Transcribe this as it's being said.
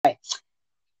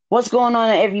What's going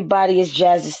on, everybody? It's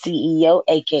Jazz, the CEO,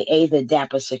 aka the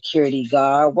Dapper Security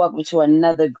Guard. Welcome to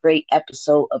another great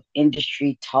episode of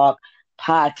Industry Talk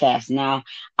Podcast. Now,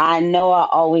 I know I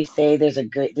always say this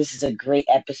is a great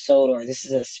episode or this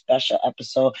is a special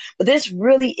episode, but this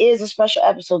really is a special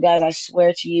episode, guys. I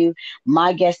swear to you.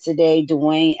 My guest today,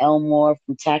 Dwayne Elmore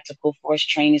from Tactical Force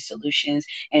Training Solutions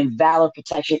and Valor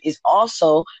Protection, is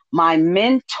also my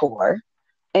mentor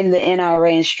in the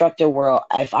NRA instructor world.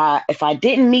 If I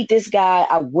didn't meet this guy,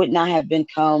 I would not have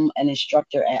become an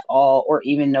instructor at all, or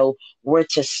even know where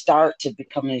to start to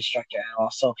become an instructor at all.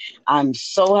 So I'm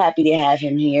so happy to have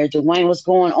him here. Dwayne, what's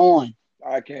going on?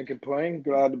 I can't complain.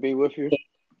 Glad to be with you.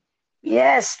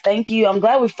 Yes, thank you. I'm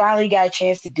glad we finally got a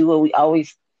chance to do it. I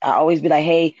always be like,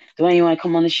 hey, Dwayne, you want to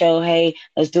come on the show? Hey,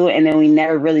 let's do it. And then we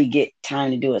never really get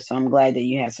time to do it. So I'm glad that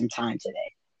you have some time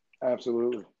today.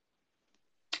 Absolutely.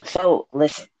 So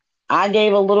listen, I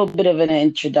gave a little bit of an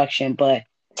introduction, but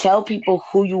tell people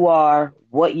who you are,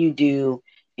 what you do,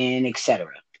 and etc.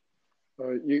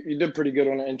 You did pretty good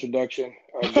on the introduction.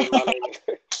 Again,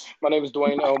 my name is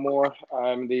Dwayne Elmore.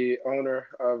 I'm the owner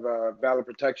of Valor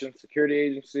Protection Security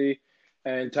Agency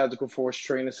and Tactical Force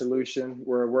Training Solution.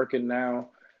 We're working now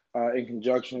in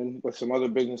conjunction with some other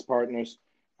business partners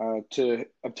to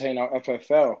obtain our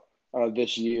FFL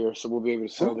this year, so we'll be able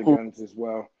to sell the Ooh, guns as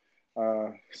well.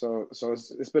 So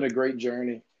it's been a great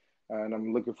journey, and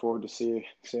I'm looking forward to seeing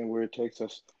where it takes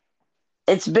us.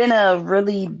 it's been a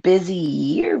really busy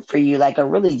year for you, like a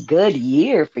really good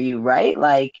year for you, right?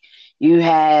 Like you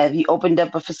opened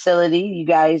up a facility. You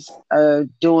guys are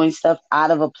doing stuff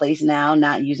out of a place now,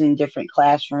 not using different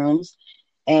classrooms.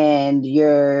 And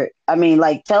I mean,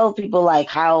 like tell people like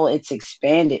how it's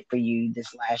expanded for you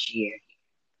this last year.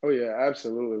 Oh yeah,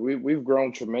 absolutely. We've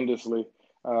grown tremendously.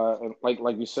 And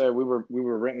like you said, we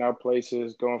were renting our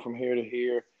places, going from here to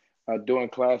here, doing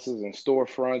classes and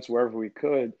storefronts wherever we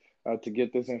could to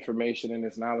get this information and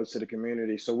this knowledge to the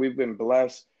community. So we've been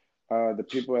blessed. The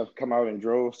people have come out in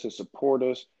droves to support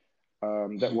us.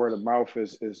 That word of mouth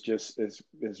is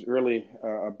really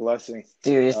a blessing.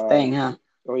 Serious thing, Um, huh?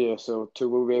 oh yeah, so to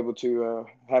we'll be able to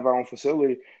have our own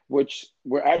facility, which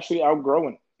we're actually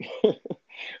outgrowing.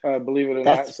 Believe it or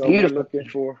not. That's So beautiful.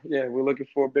 we're looking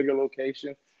for a bigger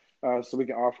location, so we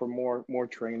can offer more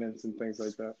trainings and things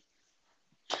like that.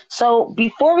 So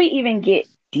before we even get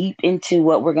deep into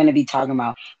what we're going to be talking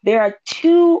about, there are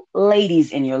two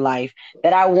ladies in your life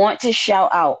that I want to shout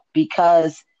out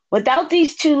because without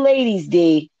these two ladies,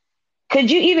 D, could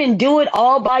you even do it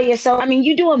all by yourself? I mean,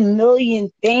 you do a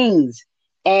million things,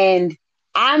 and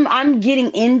I'm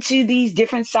getting into these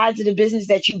different sides of the business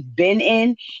that you've been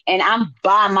in, and I'm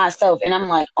by myself, and I'm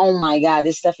like, oh my god,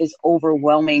 this stuff is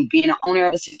overwhelming. Being an owner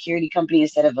of a security company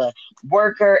instead of a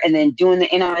worker, and then doing the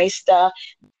NRA stuff,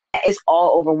 is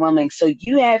all overwhelming. So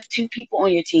you have two people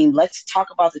on your team. Let's talk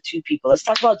about the two people. Let's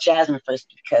talk about Jasmine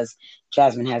first because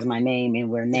Jasmine has my name and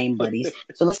we're name buddies.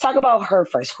 So let's talk about her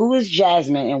first. Who is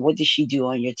Jasmine and what does she do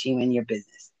on your team and your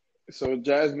business? So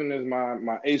Jasmine is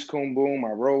my ace coon boom, my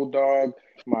road dog,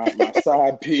 my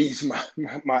side piece,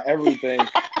 my everything.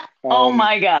 Oh Um,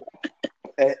 my God.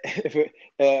 if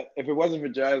it wasn't for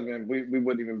Jasmine, we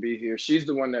wouldn't even be here. She's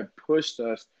the one that pushed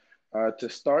us to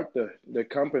start the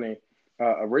company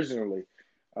originally.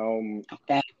 Um,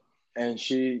 Okay. and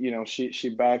she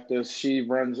backed us. She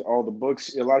runs all the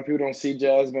books. A lot of people don't see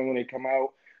Jasmine when they come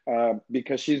out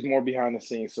because she's more behind the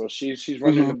scenes. So she's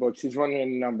running Mm-hmm. the books, she's running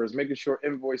the numbers, making sure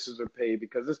invoices are paid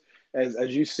because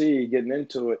as you see getting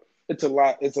into it, it's a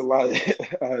lot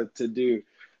to do.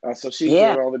 So she's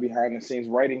Yeah. doing all the behind the scenes,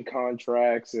 writing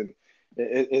contracts, and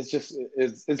it's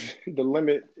the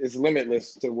limit is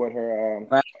limitless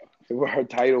Right. to what her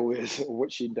title is,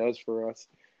 what she does for us.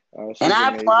 And She's I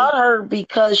amazing. applaud her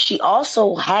because she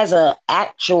also has a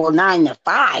actual 9 to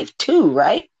 5 too,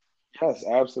 right? Yes,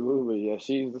 absolutely. Yeah,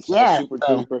 she's a Yeah. super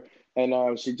So trooper,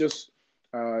 and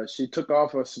she took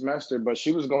off a semester, but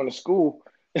she was going to school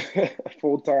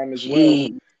full time as well.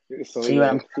 she So see what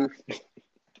yeah, I'm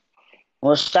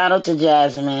Well, shout out to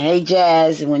Jasmine. Hey,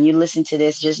 Jazz, when you listen to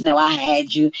this, just know I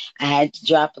had you. I had to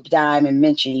drop a dime and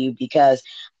mention you because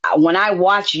when I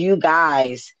watch you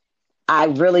guys, I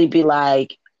really be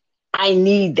like, I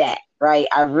need that, right?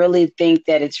 I really think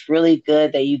that it's really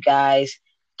good that you guys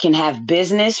can have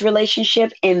business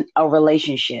relationship in a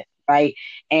relationship, right?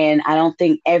 And I don't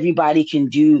think everybody can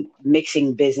do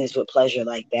mixing business with pleasure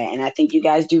like that. And I think you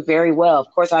guys do very well. Of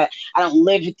course, I don't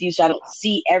live with you, so I don't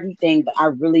see everything, but I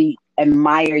really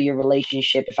admire your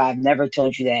relationship. If I've never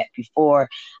told you that before,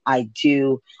 I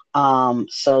do.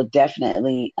 So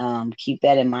definitely keep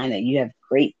that in mind that you have a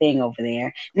great thing over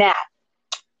there. Now,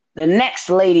 the next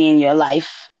lady in your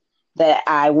life that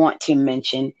I want to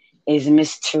mention is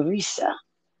Miss Teresa.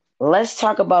 Let's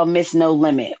talk about Miss No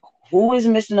Limit. Who is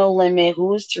Miss No Limit?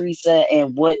 Who is Teresa,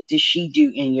 and what does she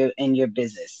do in your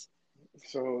business?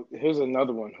 So here's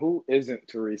another one. Who isn't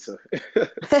Teresa?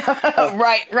 Uh,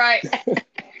 Right, right.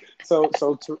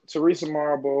 Teresa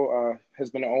Marble has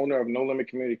been the owner of No Limit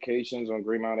Communications on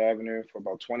Greenmount Avenue for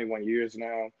about 21 years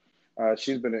now.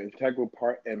 She's been an integral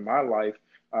part in my life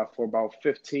for about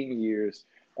 15 years.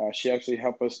 She actually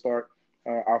helped us start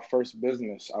our first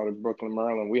business out of Brooklyn,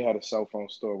 Maryland. We had a cell phone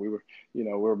store. We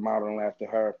were modeling after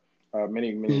her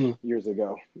many Mhm.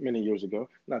 many years ago.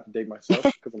 Not to date myself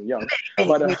because I'm young,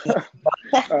 but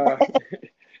uh,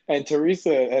 and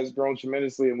Teresa has grown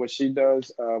tremendously in what she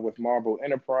does with Marble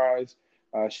Enterprise.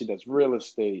 She does real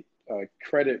estate,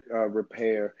 credit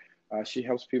repair. She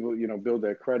helps people, build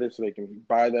their credit so they can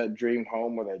buy that dream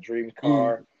home or that dream Mhm.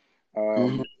 car.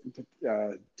 Mhm.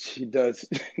 Um, she does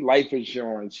life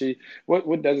insurance.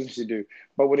 What doesn't she do?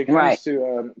 But when it Right. comes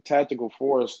to Tactical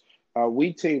Force,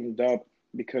 we teamed up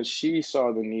because she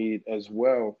saw the need as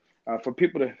well for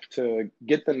people to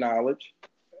get the knowledge,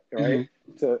 right?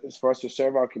 Mhm. For us to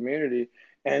serve our community,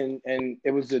 and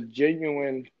it was a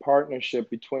genuine partnership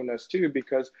between us two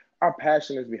because our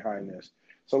passion is behind this.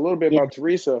 So a little bit Yeah. about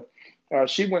Teresa.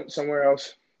 She went somewhere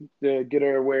else to get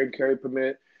her wear and carry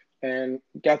permit, and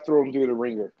got thrown through the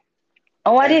ringer,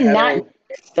 Oh, I and did had not know her.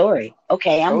 this story.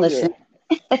 Okay, I'm Oh yeah, listening.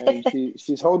 and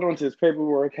she's holding on to this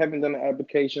paperwork. Haven't done an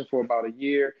application for about a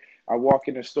year. I walk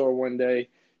in the store one day,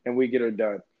 and we get her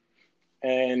done.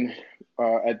 And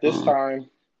at this Mm. time,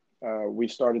 we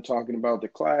started talking about the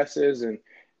classes and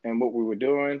what we were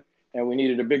doing. And we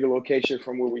needed a bigger location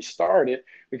from where we started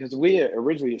because we had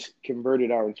originally converted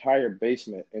our entire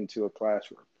basement into a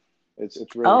classroom. It's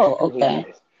really Oh, really okay.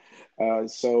 nice.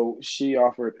 So she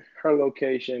offered her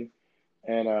location,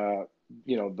 and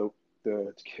the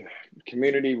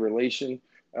community relation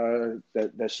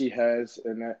that she has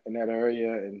in that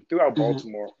area and throughout Mhm.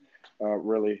 Baltimore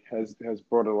really has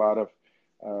brought a lot of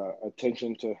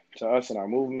attention to us and our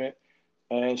movement.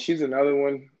 And she's another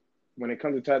one. When it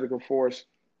comes to Tactical Force,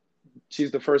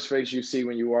 she's the first face you see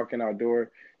when you walk in our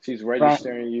door. She's Right.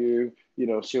 registering you.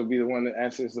 She'll be the one that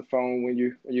answers the phone when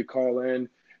you call in.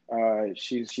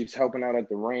 She's helping out at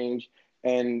the range,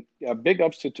 and big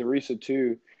ups to Teresa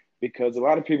too, because a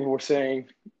lot of people were saying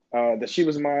that she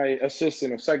was my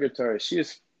assistant or secretary. She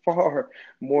is far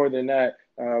more than that.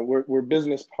 We're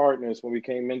business partners when we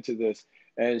came into this,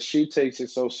 and she takes it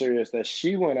so serious that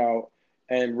she went out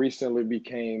and recently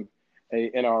became a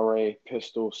NRA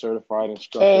pistol certified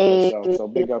instructor Hey, herself. So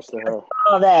big ups to her.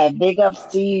 saw that. Big ups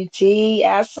to you, T.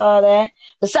 I saw that.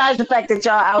 Besides the fact that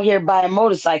y'all out here buying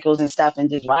motorcycles and stuff and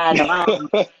just riding around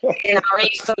in our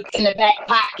race in the back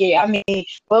pocket. I mean,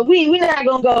 but we're not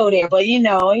gonna go there. But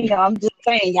I'm just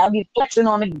saying, y'all be flexing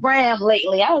on the gram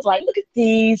lately. I was like, look at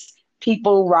these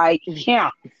people right here.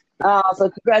 So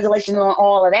congratulations on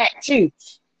all of that too.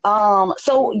 So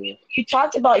Absolutely. you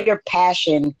talked about your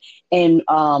passion and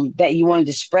that you wanted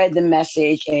to spread the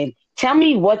message. And tell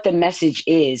me what the message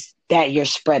is that you're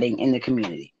spreading in the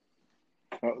community.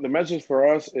 The message for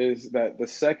us is that the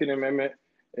Second Amendment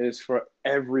is for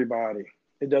everybody.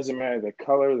 It doesn't matter the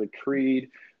color, the creed.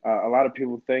 A lot of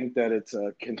people think that it's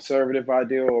a conservative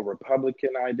ideal or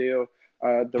Republican ideal.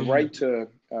 The Mhm. right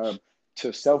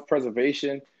to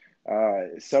self-preservation,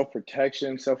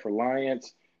 self-protection,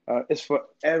 self-reliance is for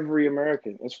every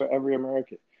American. It's for every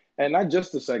American, and not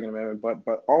just the Second Amendment,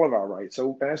 but all of our rights.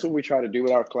 So that's what we try to do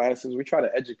with our classes. We try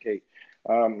to educate.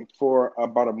 For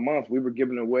about a month, we were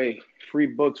giving away free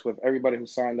books with everybody who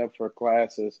signed up for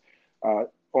classes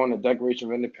on the Declaration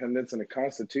of Independence and the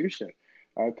Constitution,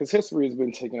 because history has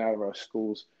been taken out of our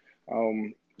schools.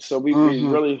 So we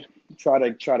Mhm. really try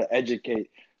to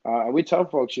educate, and we tell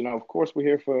folks, of course, we're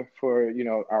here for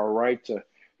our right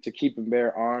to keep and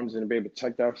bear arms and to be able to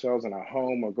protect ourselves in our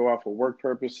home or go out for work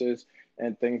purposes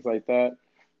and things like that.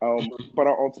 But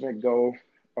our ultimate goal,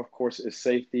 of course, is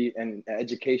safety and the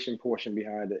education portion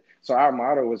behind it. So our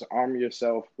motto is arm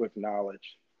yourself with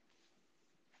knowledge.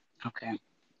 Okay.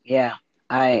 Yeah.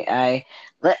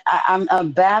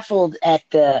 I'm baffled at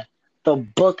the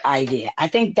book idea. I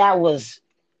think that was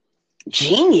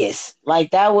genius.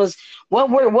 Like that was what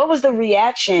was the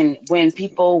reaction when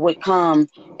people would come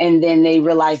and then they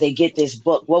realize they get this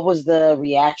book? What was the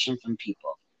reaction from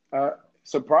people? Uh,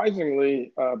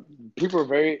 Surprisingly, people are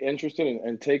very interested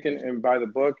and taken in by the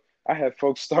book. I had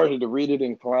folks started to read it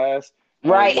in class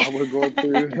Right. while we're going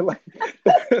through. Like,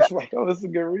 it's like, oh, this is a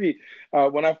good read. I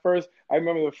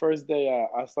remember the first day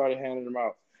I started handing them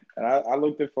out, and I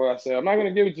looked at folks. I said, I'm not going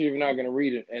to give it to you if you're not going to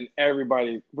read it. And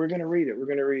everybody, we're going to read it. We're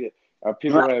going to read it.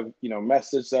 People Right. have,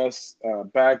 messaged us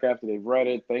back after they've read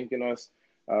it, thanking us,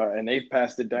 and they've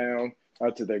passed it down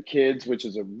to their kids, which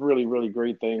is a really, really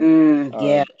great thing uh,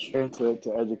 Yeah, true.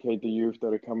 to educate the youth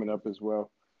that are coming up as well.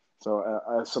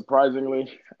 So,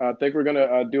 surprisingly, I think we're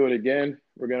gonna do it again.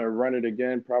 We're gonna run it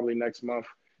again probably next month.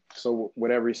 So,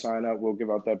 whenever you sign up, we'll give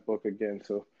out that book again.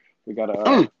 So, we gotta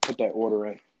Mm. put that order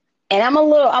in. And I'm a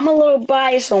little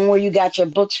biased on where you got your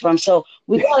books from. So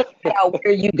we gotta find out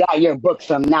where you got your books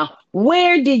from. Now,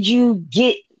 where did you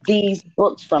get these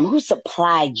books from? Who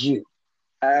supplied you?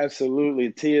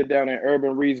 Absolutely. Tia down at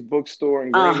Urban Reads Bookstore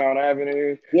in Uh, Greenmount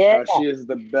Avenue. yeah, She is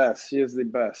the best. She is the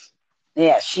best.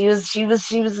 yeah.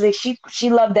 She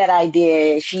loved that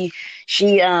idea. She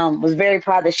was very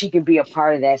proud that she could be a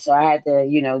part of that. So I had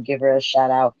to, give her a shout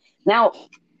out. Now,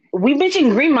 we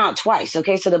mentioned Greenmount twice.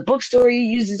 Okay, so the bookstore you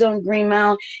use is on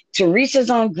Greenmount. Teresa's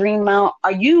on Greenmount.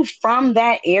 Are you from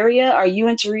that area? Are you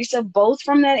and Teresa both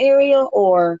from that area,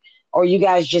 or you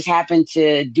guys just happen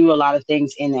to do a lot of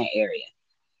things in that area?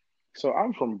 So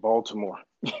I'm from Baltimore.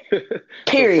 So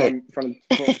Period.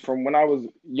 from when I was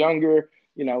younger,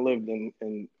 I lived in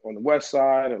on the west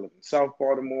side. I lived in South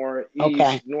Baltimore,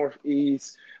 Okay. east,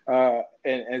 northeast.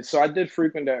 And so I did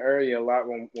frequent that area a lot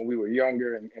when we were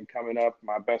younger and coming up.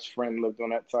 My best friend lived on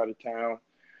that side of town.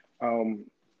 Um,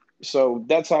 so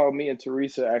that's how me and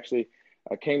Teresa actually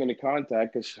came into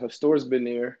contact because her store's been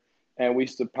there, and we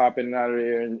used to pop in and out of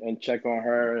there and check on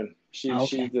her. And she's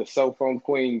Okay. the cell phone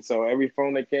queen, so every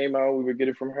phone that came out, we would get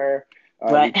it from her. We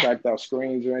Right. tracked out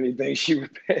screens or anything she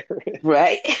repaired.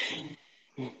 Right.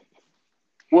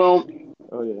 Well,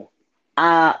 Oh yeah.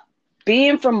 uh,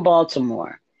 being from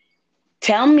Baltimore,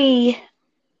 tell me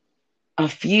a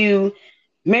few,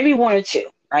 maybe one or two,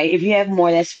 right? If you have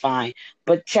more, that's fine.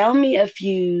 But tell me a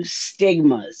few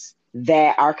stigmas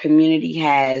that our community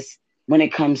has when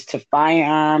it comes to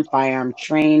firearm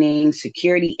training,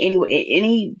 security,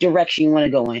 any direction you want to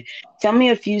go in. Tell me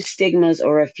a few stigmas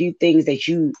or a few things that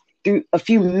through a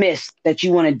few myths that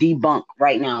you want to debunk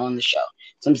right now on the show.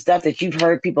 Some stuff that you've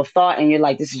heard people thought, and you're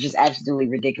like, this is just absolutely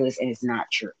ridiculous, and it's not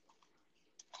true.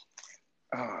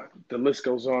 The list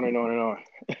goes on and on and on.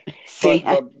 See,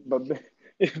 But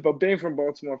but being from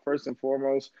Baltimore first and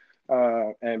foremost,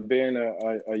 and being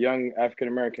a young African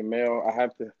American male, I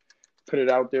have to put it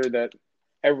out there that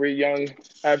every young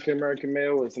African American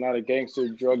male is not a gangster,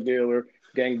 drug dealer,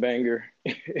 gangbanger.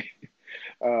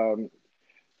 um,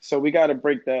 so we got to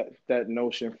break that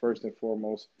notion first and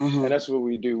foremost, and hmm that's what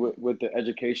we do with the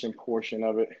education portion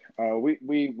of it.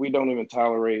 We don't even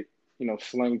tolerate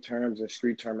slang terms and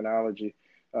street terminology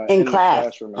in in the class.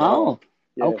 classroom at Oh, all.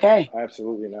 Yeah, okay.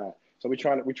 absolutely not. So we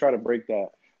try to break that.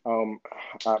 Um,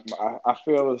 I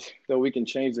feel as though we can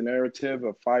change the narrative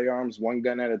of firearms one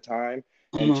gun at a time,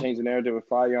 and hmm change the narrative of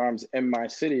firearms in my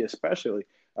city, especially.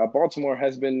 Baltimore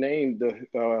has been named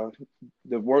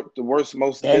the worst,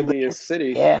 most Deadly. deadliest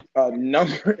city Yeah. a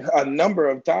number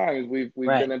of times. We've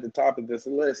Right. been at the top of this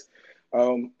list.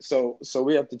 So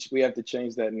we have to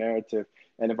change that narrative.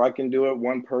 And if I can do it,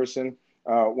 one person,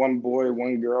 one boy,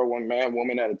 one girl, one man,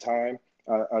 woman at a time,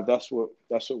 that's what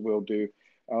we'll do.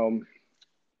 Um,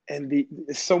 and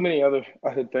so many other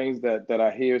things that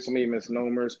I hear, so many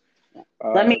misnomers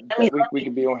Let me let me that we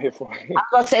could be on here for. I'm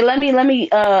gonna say let me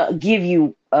give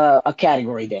you a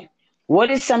category then. What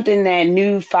is something that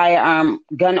new firearm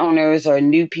gun owners or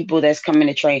new people that's coming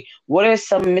to train, what are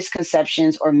some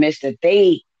misconceptions or myths that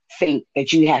they think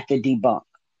that you have to debunk?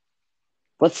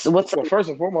 What's Well, first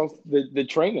and foremost, the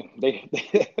training.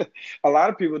 A lot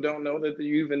of people don't know that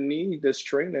you even need this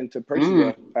training to purchase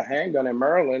mm, a handgun in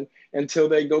Maryland until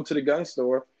they go to the gun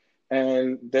store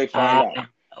and they find uh, out.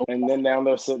 And then now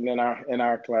they're sitting in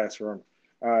our classroom.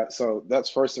 So that's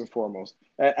first and foremost.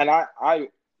 And I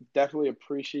definitely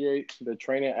appreciate the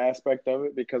training aspect of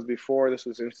it because before this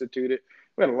was instituted,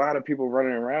 we had a lot of people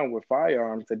running around with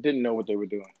firearms that didn't know what they were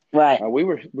doing. right. We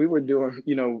were doing,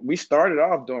 we started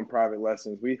off doing private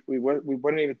lessons. We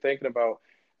weren't even thinking about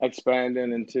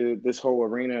expanding into this whole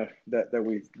arena that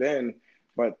we've been,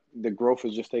 but the growth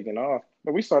is just taking off.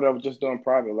 But we started off just doing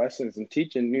private lessons and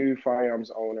teaching new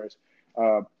firearms owners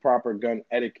proper gun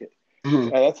etiquette. Mhm.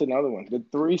 That's another one. The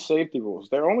three safety rules.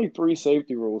 There are only three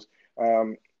safety rules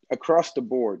across the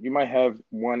board. You might have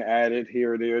one added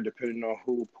here or there, depending on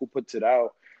who puts it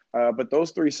out. But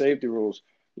those three safety rules,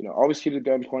 always keep the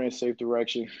gun pointed in a safe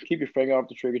direction. Keep your finger off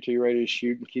the trigger till you're ready to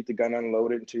shoot, and keep the gun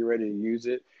unloaded until you're ready to use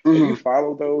it. If you Mhm.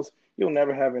 follow those, you'll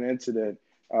never have an incident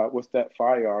with that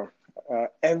firearm.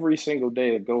 Every single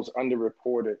day, it goes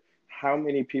underreported how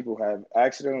many people have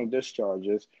accidental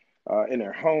discharges in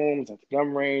their homes, at the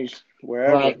gun range,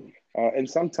 wherever. Right. And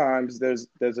sometimes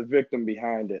there's a victim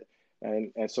behind it.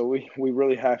 and so we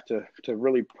really have to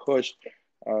really push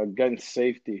gun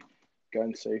safety,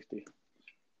 gun safety.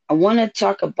 I want to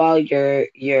talk about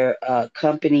your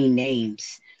company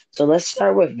names. So let's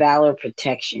start with Valor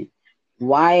Protection.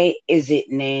 Why is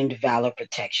it named Valor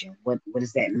Protection? What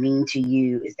does that mean to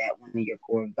you? Is that one of your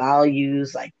core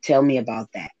values? Like, tell me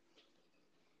about that.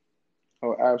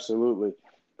 Oh, absolutely.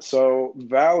 So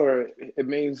valor, it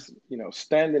means,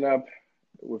 standing up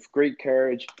with great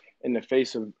courage in the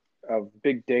face of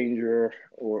big danger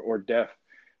or death.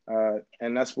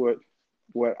 And that's what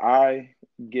I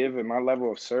give in my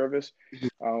level of service.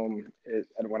 And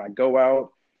when I go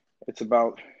out, it's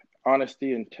about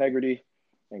honesty, integrity,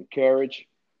 and courage.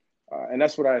 And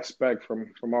that's what I expect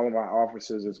from all of my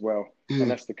officers as well. And Mhm.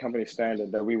 that's the company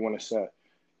standard that we want to set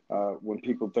when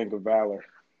people think of valor.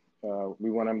 We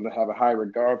want them to have a high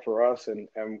regard for us and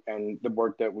the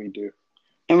work that we do.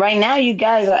 And right now, you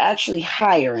guys are actually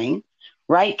hiring,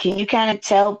 right? Can you kind of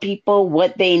tell people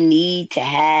what they need to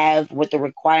have, what the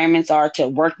requirements are to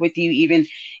work with you, even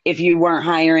if you weren't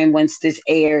hiring once this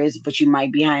airs, but you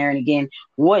might be hiring again?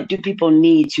 What do people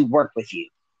need to work with you?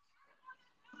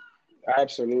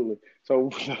 Absolutely. So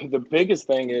the biggest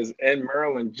thing is in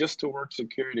Maryland, just to work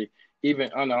security, even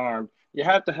unarmed, you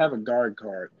have to have a guard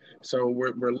card. So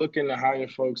we're looking to hire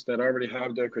folks that already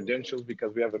have their credentials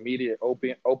because we have immediate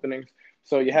openings.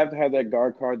 So you have to have that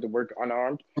guard card to work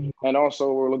unarmed. And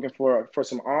also we're looking for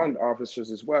some armed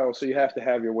officers as well. So you have to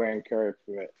have your wear and carry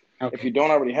permit. If you Okay.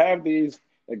 don't already have these,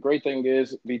 the great thing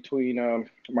is between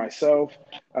myself,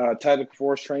 Tactical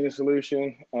Force Training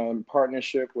Solution,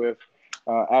 partnership with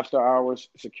after hours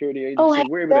security Oh, hey, agency,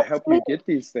 we're able to that's help me. you get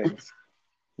these things.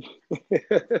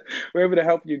 We're able to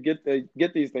help you get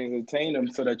these things, attain them,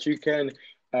 so that you can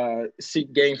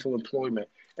seek gainful employment.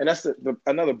 And that's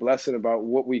another blessing about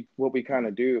what we kind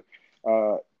of do.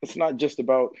 It's not just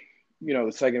about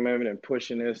the Second Amendment and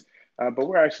pushing this, but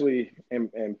we're actually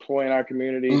employing our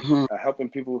community, Hmm. helping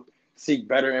people seek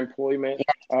better employment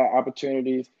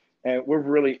opportunities, and we're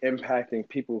really impacting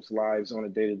people's lives on a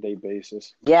day-to-day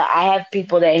basis. Yeah, I have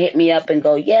people that hit me up and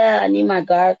go, "Yeah, I need my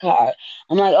guard card."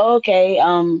 I'm like, oh, "Okay,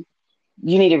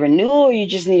 you need a renewal or you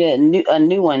just need a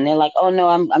new one?" They're like, "Oh no,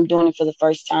 I'm doing it for the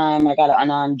first time. I got an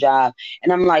unarmed job."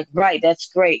 And I'm like, "Right,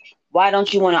 that's great. Why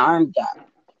don't you want an armed job?"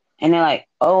 And they're like,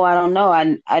 "Oh, I don't know.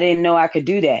 I didn't know I could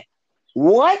do that."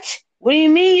 What? What do you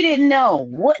mean you didn't know?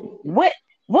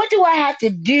 What do I have to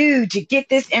do to get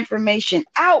this information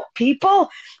out, people?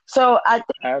 So I like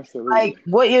Absolutely.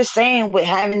 what you're saying with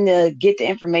having to get the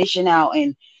information out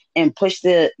and push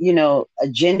the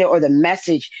agenda or the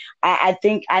message. I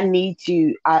think I need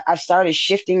to. I've started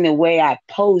shifting the way I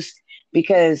post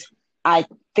because I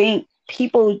think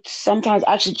people sometimes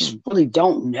actually just really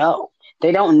don't know.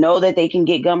 They don't know that they can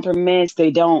get gun permits.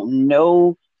 They don't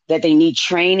know that they need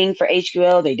training for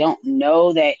HQL. They don't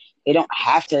know that they don't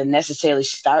have to necessarily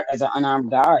start as an unarmed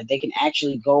guard. They can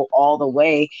actually go all the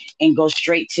way and go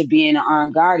straight to being an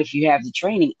armed guard if you have the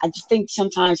training. I just think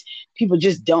sometimes people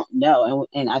just don't know.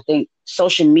 And I think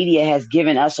social media has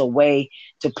given us a way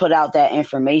to put out that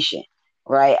information,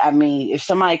 right? I mean, if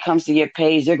somebody comes to your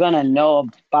page, they're going to know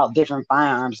about different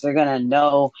firearms, they're going to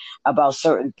know about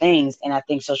certain things. And I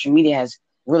think social media has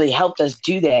really helped us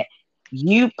do that.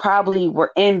 You probably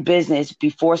were in business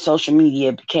before social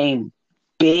media became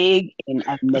big and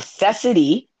a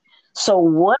necessity. So,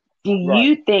 what do Right.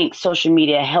 you think social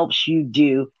media helps you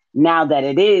do now that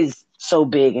it is so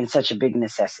big and such a big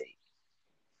necessity?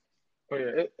 Oh,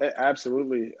 yeah, it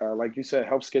absolutely, like you said,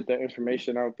 helps get that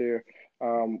information out there.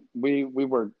 We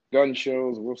work gun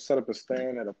shows. We'll set up a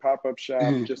stand at a pop up shop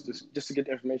Mhm. just to get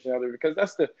the information out there because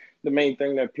that's the main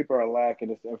thing that people are lacking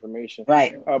is the information.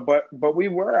 Right. But we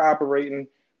were operating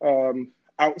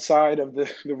outside of the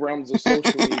realms of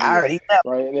social I media, already know.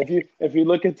 right? And if you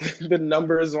look at the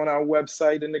numbers on our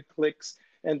website and the clicks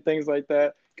and things like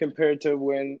that, compared to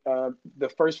when the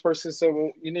first person said,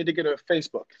 "Well, you need to get a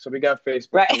Facebook." So we got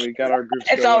Facebook, and Right. we got our groups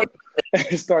It's always going.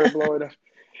 It started blowing up,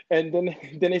 and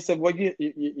then they said, "Well,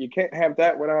 you can't have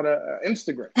that without a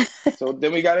Instagram." So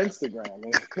then we got Instagram,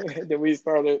 and then we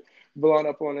started blowing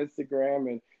up on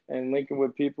Instagram and linking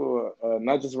with people,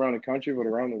 not just around the country but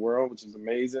around the world, which is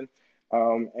amazing.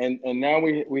 And now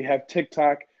we have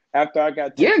TikTok. After I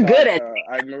got you're TikTok, good at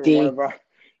I remember one D. of our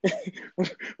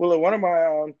well,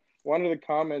 one of the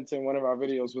comments in one of our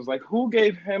videos was like, "Who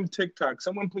gave him TikTok?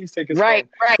 Someone please take his Right,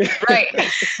 phone." right,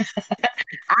 right.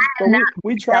 But I'm not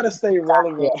we try got to stay TikTok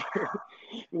yet.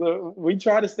 relevant. We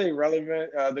try to stay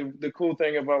relevant. The cool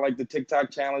thing about like the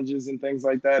TikTok challenges and things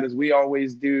like that is we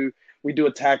do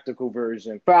a tactical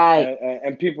version, Right.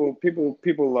 and people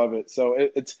love it. So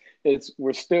it's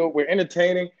we're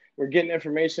entertaining. we're getting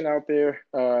information out there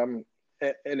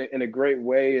in a great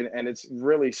way, and it's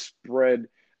really spread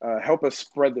help us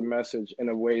spread the message in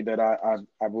a way that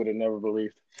I would have never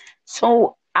believed.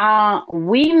 So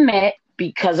we met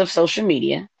because of social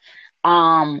media.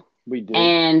 Um, We did.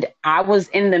 and I was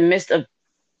in the midst of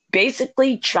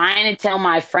basically trying to tell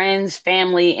my friends,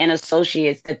 family, and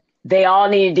associates that they all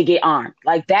needed to get armed.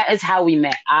 Like that is how we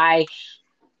met. I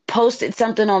posted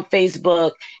something on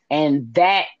Facebook, and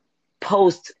that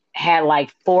post had like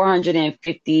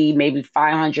 450, maybe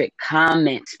 500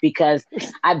 comments because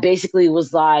I basically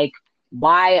was like,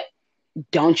 why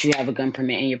don't you have a gun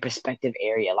permit in your prospective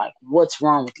area? Like, what's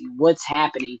wrong with you? What's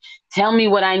happening? Tell me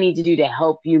what I need to do to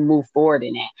help you move forward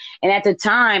in that. And at the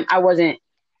time,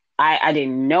 I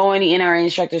didn't know any NRA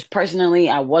instructors personally.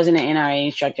 I wasn't an NRA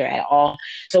instructor at all.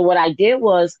 So what I did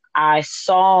was I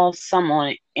saw some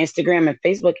on Instagram and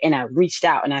Facebook, and I reached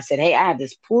out and I said, hey, I have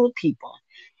this pool of people.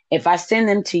 If I send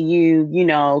them to you,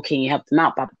 can you help them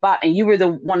out? Blah, blah, blah. And you were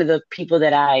one of the people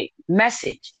that I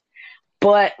messaged.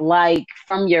 But like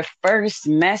from your first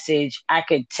message, I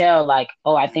could tell like,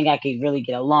 oh, I think I could really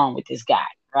get along with this guy,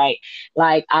 right?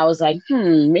 Like I was like,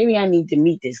 maybe I need to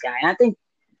meet this guy. And I think,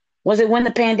 was it when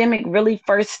the pandemic really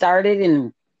first started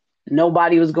and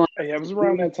nobody was going? Yeah, it was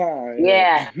around that time.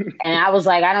 Yeah. Yeah. And I was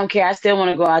like, I don't care. I still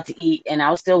want to go out to eat. And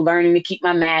I was still learning to keep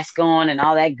my mask on and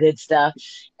all that good stuff.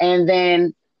 And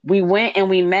then we went and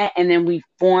we met, and then we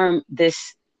formed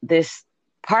this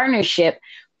partnership.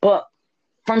 But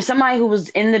from somebody who was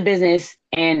in the business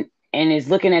and is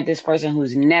looking at this person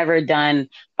who's never done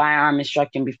firearm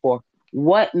instructing before,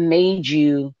 what made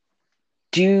you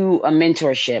do a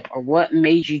mentorship, or what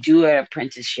made you do an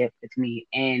apprenticeship with me?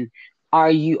 And are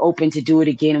you open to do it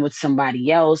again with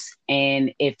somebody else?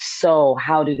 And if so,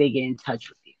 how do they get in touch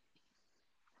with you?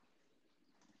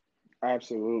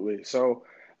 Absolutely. So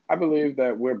I believe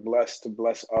that we're blessed to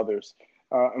bless others.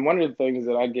 And one of the things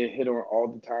that I get hit on all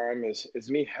the time is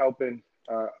me helping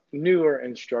newer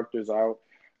instructors out.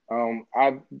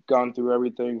 I've gone through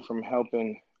everything from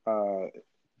helping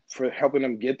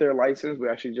them get their license. We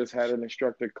actually just had an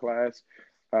instructor class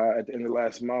at the end of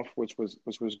last month, which was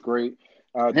great.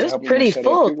 It To was helping you pretty set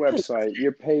up full. your website,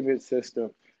 your payment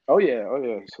system. Oh yeah.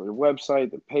 So the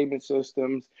website, the payment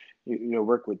systems.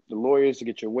 Work with the lawyers to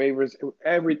get your waivers.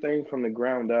 Everything from the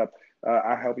ground up.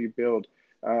 I help you build,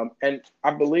 and I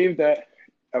believe that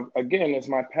again, it's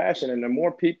my passion, and the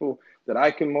more people that I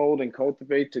can mold and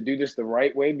cultivate to do this the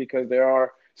right way, because there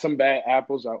are some bad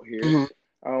apples out here,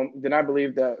 Mm-hmm. then I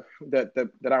believe that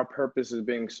our purpose is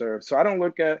being served. So I don't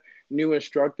look at new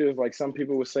instructors like some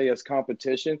people would say as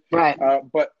competition, Right.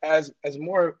 but as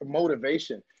more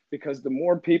motivation. Because the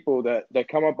more people that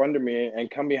come up under me and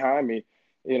come behind me,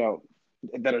 you know,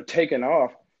 that are taking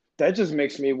off, that just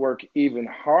makes me work even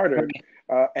harder,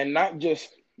 Right. and not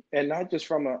just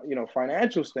from a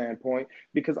financial standpoint,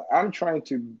 because I'm trying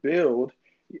to build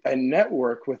a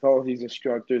network with all these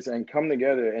instructors and come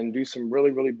together and do some really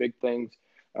really big things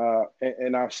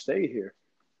in our state here.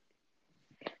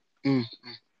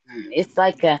 Mm-hmm. It's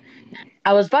like I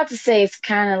was about to say it's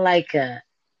kind of like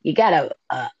you got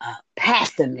a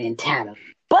pastor mentality,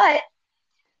 but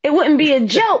it wouldn't be a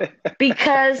joke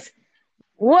because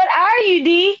what are you,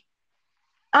 D?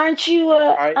 Aren't you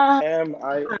I'm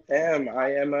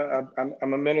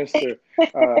a minister,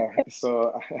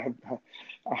 so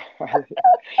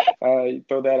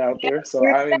throw that out there. So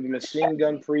I'm a machine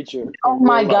gun preacher oh in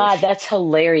my real God, life. that's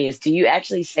hilarious. Do you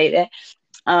actually say that?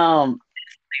 Um,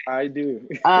 I do.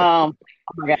 oh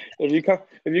my God. If you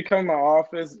come to my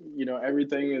office,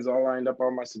 everything is all lined up,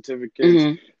 all my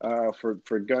certificates, Hmm.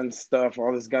 for gun stuff,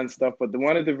 all this gun stuff. But the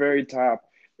one at the very top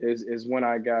is when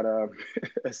I got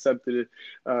accepted,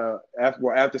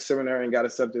 after seminary, and got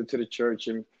accepted to the church,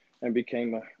 and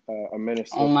became a Oh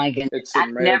minister. my goodness. It's I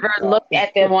sitting right at never the top. looked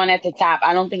at the one at the top.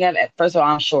 I don't think first of all,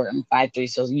 I'm short. I'm 5'3",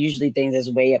 so usually things that's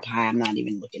way up high, I'm not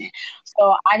even looking at.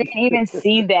 So I didn't even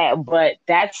see that, but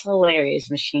that's hilarious,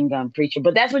 machine gun preacher.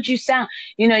 But that's what you sound,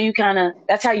 you kind of,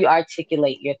 that's how you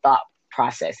articulate your thought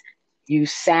process. You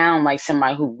sound like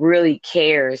somebody who really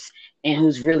cares and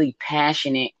who's really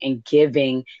passionate and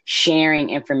giving, sharing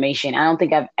information. I don't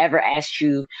think I've ever asked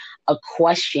you a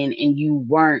question and you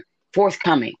weren't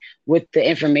forthcoming with the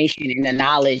information and the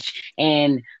knowledge.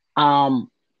 And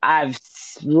I've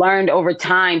learned over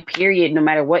time, period, no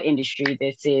matter what industry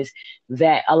this is,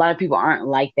 that a lot of people aren't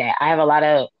like that. I have a lot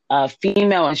of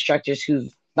female instructors who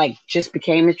like just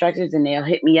became instructors, and they'll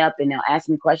hit me up and they'll ask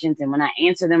me questions. And when I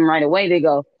answer them right away, they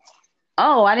go,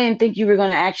 oh, I didn't think you were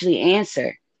going to actually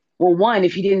answer. Well, one,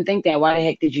 if you didn't think that, why the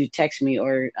heck did you text me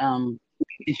or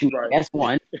did you? Right. That's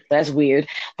one. That's weird.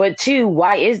 But two,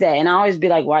 why is that? And I always be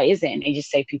like, why is that? And they just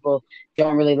say people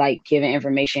don't really like giving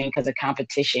information because of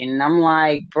competition. And I'm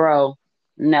like, bro,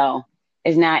 no,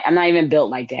 it's not. I'm not even built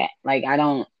like that. Like, I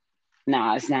don't,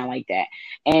 no, it's not like that.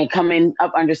 And coming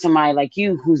up under somebody like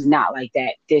you who's not like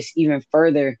that, this even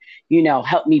further,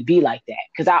 help me be like that.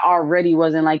 Because I already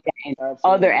wasn't like that in other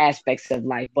Absolutely. aspects of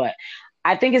life. But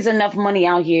I think it's enough money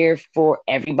out here for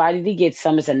everybody to get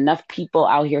some. It's enough people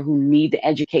out here who need the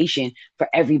education for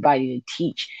everybody to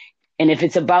teach. And if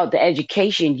it's about the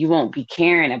education, you won't be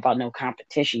caring about no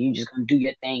competition. You're just gonna do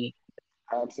your thing.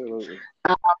 Absolutely.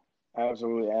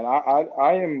 Absolutely. And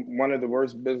I am one of the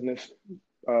worst business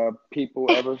people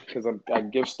ever because I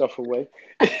give stuff away.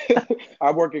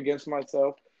 I work against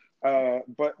myself.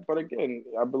 But again,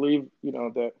 I believe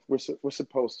that we're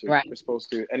supposed to. Right. We're supposed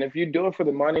to. And if you do it for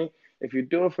the money, if you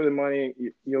do it for the money,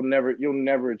 you'll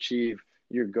never achieve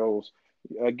your goals.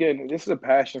 Again, this is a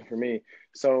passion for me,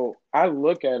 so I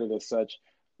look at it as such.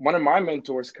 One of my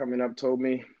mentors coming up told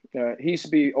me he used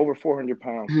to be over 400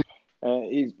 pounds.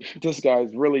 He's this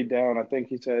guy's really down. I think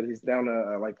he said he's down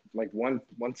to like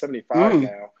 175 Mm,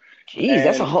 now. geez,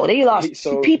 that's a And whole. They lost he two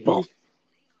so people. he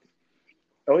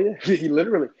oh yeah, he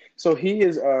literally. So he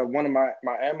is one of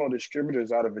my ammo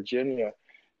distributors out of Virginia.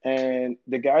 And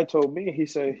the guy told me, he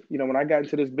said, when I got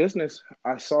into this business,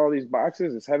 I saw these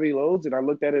boxes, it's heavy loads, and I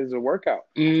looked at it as a workout.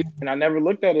 Mm, And I never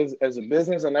looked at it as a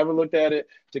business. I never looked at it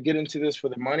to get into this for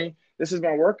the money. This is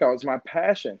my workout. It's my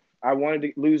passion. I wanted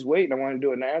to lose weight and I wanted to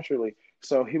do it naturally.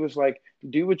 So he was like,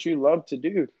 do what you love to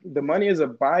do. The money is a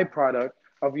byproduct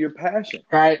of your passion.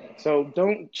 right. So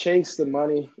don't chase the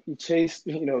money. Chase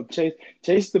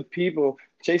the people,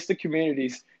 chase the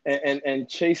communities, and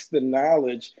chase the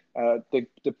knowledge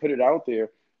to put it out there.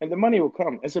 And the money will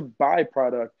come. It's a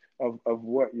byproduct of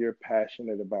what you're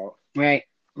passionate about. Right.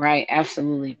 Right.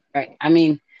 Absolutely. Right. I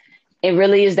mean, it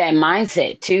really is that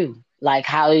mindset too. Like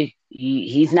how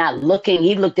he's not looking,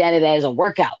 he looked at it as a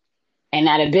workout and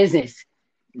not a business.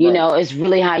 Right. It's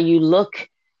really how you look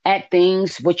at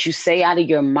things, what you say out of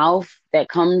your mouth that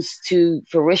comes to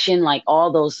fruition, like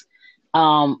all those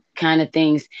kind of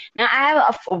things. Now, I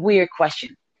have a weird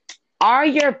question. Are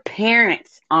your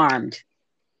parents armed?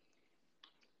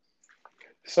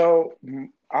 So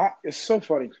it's so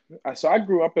funny. So I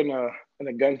grew up in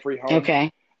a gun-free home.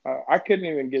 Okay. I couldn't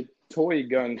even get toy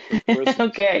guns for Christmas,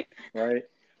 Okay. right?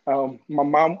 My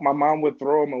mom would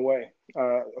throw them away.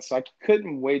 So I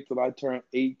couldn't wait till I turned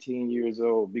 18 years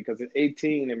old because at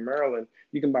 18 in Maryland,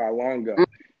 you can buy a long gun.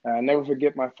 And I never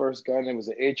forget my first gun. It was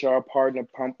an HR partner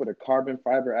pump with a carbon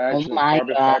fiber Oh action and my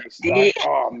carbon God. fiber stock.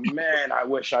 Oh man, I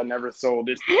wish I never sold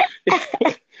it.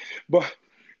 But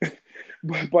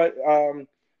but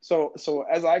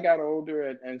as I got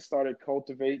older and started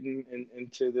cultivating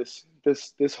into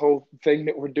this whole thing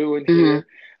that we're doing Mhm.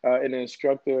 here in the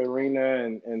instructor arena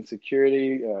and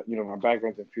security, my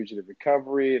background's in fugitive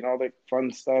recovery and all that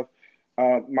fun stuff.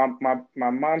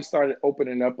 My mom started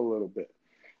opening up a little bit,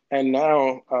 and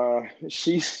now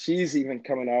she's even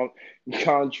coming out,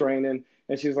 con training,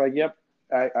 and she's like, "Yep,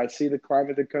 I see the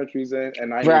climate the country's in,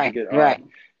 and I need to Right. get Right.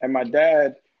 armed." And my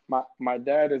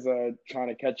dad is trying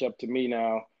to catch up to me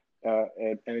now,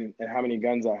 and how many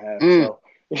guns I have. Mm. So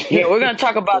Yeah, we're gonna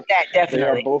talk about that they are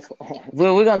definitely. both armed.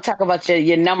 We're gonna talk about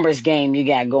your numbers game you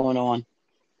got going on.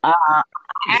 I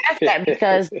asked that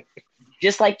because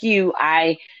just like you,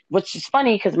 which is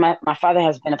funny because my father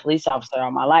has been a police officer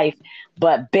all my life,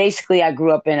 but basically I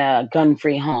grew up in a gun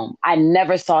free home. I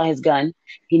never saw his gun.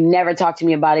 He never talked to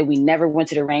me about it. We never went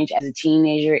to the range as a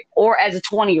teenager or as a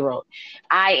 20-year-old.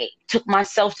 I took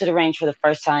myself to the range for the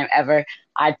first time ever.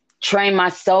 I trained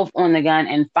myself on the gun,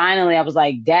 and finally I was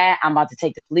like, Dad, I'm about to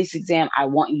take the police exam. I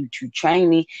want you to train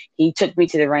me. He took me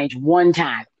to the range one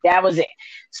time. That was it.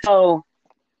 So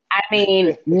I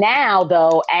mean, now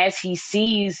though, as he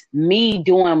sees me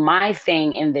doing my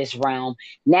thing in this realm,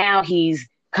 now he's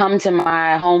come to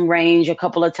my home range a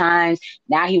couple of times.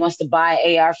 Now he wants to buy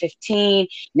AR-15.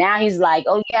 Now he's like,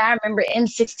 oh yeah, I remember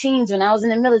M16s when I was in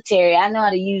the military. I know how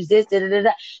to use this. Da, da, da,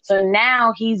 da. So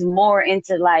now he's more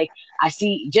into like, I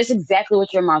see just exactly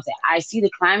what your mom said. I see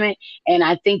the climate, and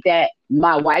I think that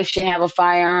my wife should have a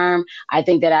firearm. I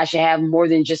think that I should have more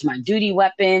than just my duty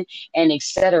weapon and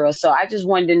etc. So I just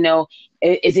wanted to know,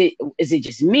 is it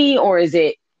just me, or is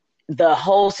it the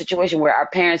whole situation where our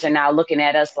parents are now looking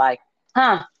at us like,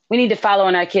 huh, we need to follow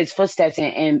in our kids' footsteps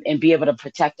and be able to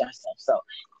protect ourselves. So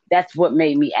that's what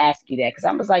made me ask you that, because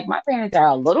I was like, my parents are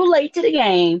a little late to the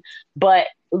game, but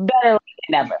better late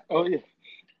than never. Oh yeah,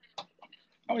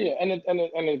 oh yeah,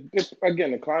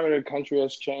 again, the climate of the country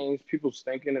has changed. People's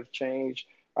thinking have changed.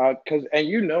 And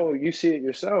you see it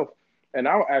yourself. And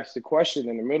I'll ask the question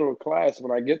in the middle of class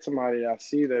when I get somebody I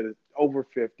see that is over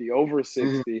 50, over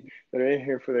Mhm. 60, that are in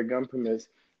here for their gun permits.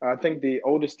 I think the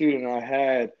oldest student I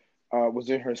had was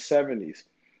in her 70s.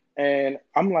 And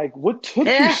I'm like, what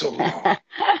took you so long?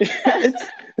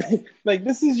 It's like,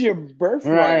 this is your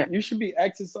birthright. Right, You should be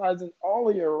exercising all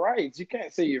of your rights. You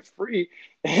can't say you're free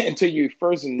until you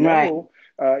first right. know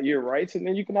your rights, and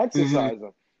then you can Hmm. exercise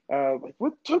them. Like,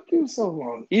 what took you so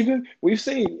long? Even we've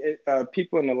seen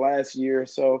people in the last year or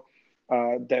so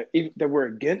that were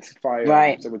against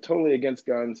Right. firearms, that were totally against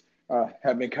guns,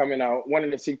 have been coming out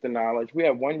wanting to seek the knowledge. We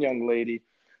have one young lady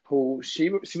who she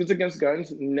was against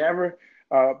guns, never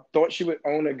thought she would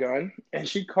own a gun, and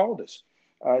she called us.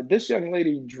 This young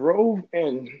lady drove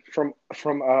in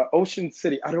from Ocean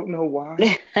City. I don't know why.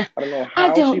 I don't know I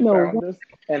how she don't know. found us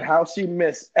and how she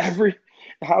missed every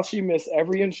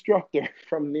instructor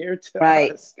from near to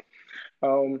Right. us.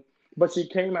 Um, but she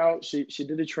came out. She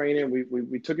did the training.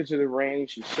 We took her to the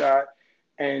range. She shot,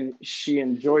 and she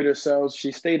enjoyed herself.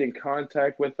 She stayed in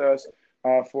contact with us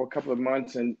for a couple of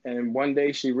months, and one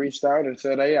day she reached out and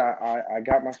said, "Hey, I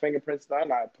got my fingerprints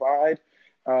done. I applied,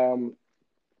 um,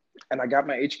 and I got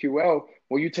my HQL.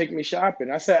 Will you take me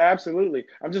shopping?" I said, "Absolutely.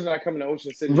 I'm just not coming to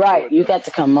Ocean City, Right. You Georgia." got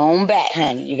to come on back,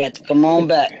 honey. You got to come on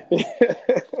back.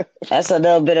 That's a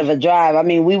little bit of a drive. I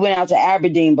mean, we went out to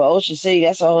Aberdeen, but Ocean City,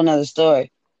 that's a whole nother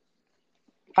story.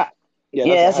 Ha- Yeah,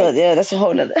 that's Yeah, a hike. that's a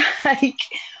whole nother hike.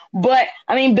 But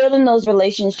I mean, building those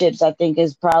relationships, I think,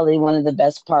 is probably one of the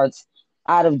best parts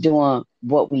out of doing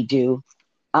what we do.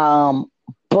 Um,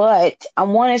 but I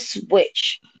want to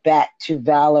switch back to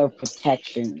valor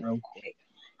protection real quick.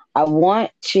 I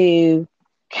want to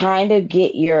kind of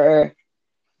get your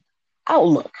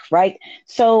outlook, right?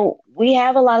 So we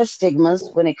have a lot of stigmas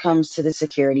when it comes to the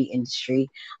security industry.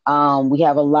 We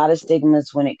have a lot of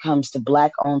stigmas when it comes to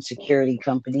Black-owned security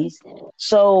companies.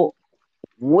 So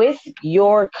with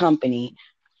your company,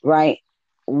 right?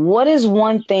 What is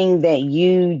one thing that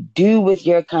you do with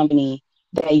your company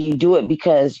that you do it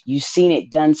because you've seen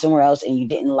it done somewhere else and you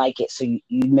didn't like it, so you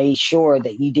made sure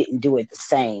that you didn't do it the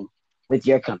same with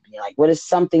your company? Like, what is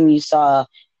something you saw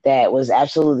that was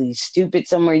absolutely stupid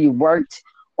somewhere you worked,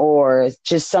 or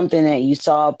just something that you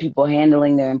saw people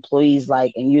handling their employees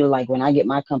like, and you're like, when I get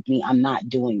my company, I'm not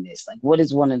doing this. Like, what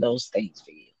is one of those things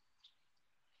for you?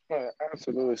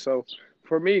 Absolutely. So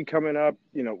for me, coming up,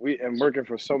 we and working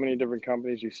for so many different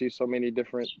companies, you see so many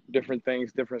different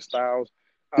things, different styles.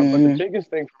 But Mm-hmm. the biggest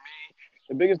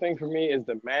thing for me is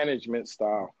the management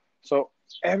style. So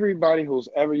everybody who's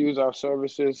ever used our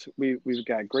services, we've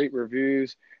got great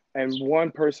reviews. And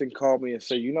one person called me and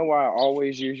said, "You know why I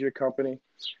always use your company?"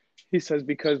 He says,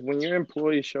 "Because when your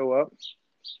employees show up,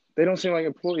 they don't seem like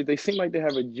employees. They seem like they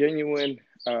have a genuine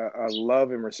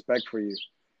love and respect for you."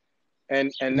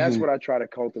 And that's Mm-hmm. what I try to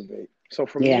cultivate. So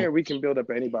from Yeah. there we can build up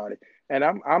anybody. And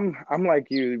I'm like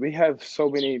you. We have so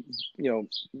many,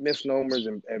 misnomers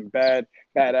and bad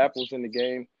apples in the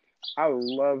game. I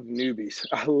love newbies.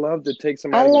 I love to take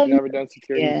I somebody who's love never done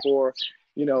security Yeah. before,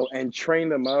 and train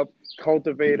them up,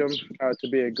 cultivate them to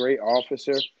be a great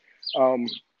officer. Um,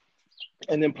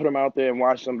 and then put them out there and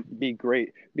watch them be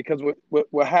great. Because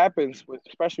what happens,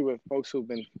 especially with folks who've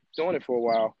been doing it for a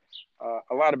while,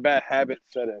 a lot of bad habits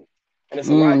set in, and it's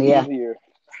a lot Yeah. easier.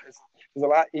 It's a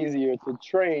lot easier to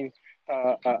train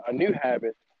a new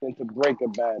habit than to break a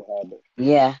bad habit.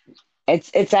 Yeah.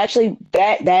 It's actually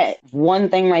that one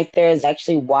thing right there is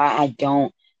actually why I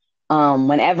don't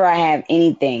whenever I have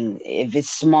anything, if it's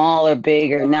small or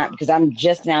big or not, because I'm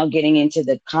just now getting into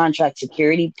the contract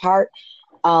security part.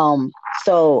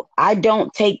 So I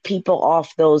don't take people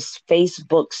off those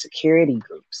Facebook security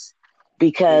groups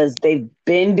Mm, because they've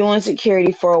been doing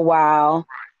security for a while,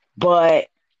 but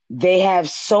they have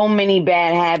so many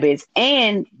bad habits,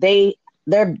 and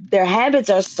their habits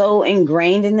are so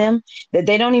ingrained in them that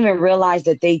they don't even realize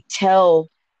that they tell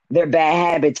their bad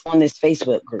habits on this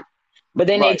Facebook group. But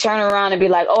then they right, turn around and be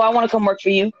like, "Oh, I want to come work for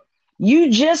you." You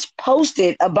just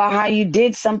posted about how you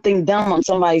did something dumb on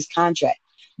somebody's contract.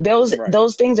 Those right,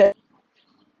 those things are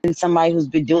in somebody who's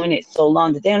been doing it so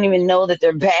long that they don't even know that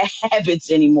they're bad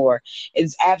habits anymore.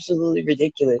 It's absolutely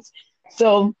ridiculous.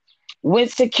 So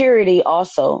with security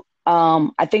also,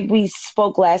 I think we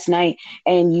spoke last night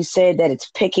and you said that it's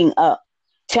picking up.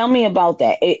 Tell me about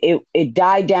that. It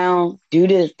died down due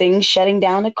to things shutting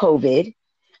down to COVID.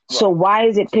 So right. why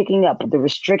is it picking up? The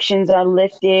restrictions are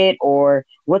lifted, or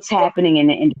what's Well, happening in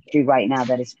the industry right now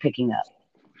that is picking up?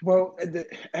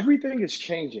 everything is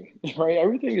changing, right?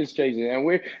 Everything is changing,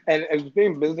 and as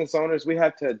being business owners, we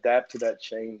have to adapt to that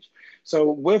change.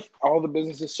 So with all the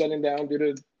businesses shutting down due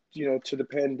to to the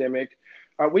pandemic,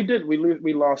 We did.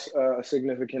 We lost a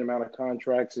significant amount of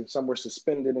contracts, and some were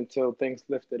suspended until things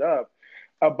lifted up.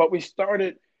 But we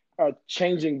started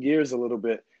changing gears a little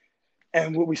bit,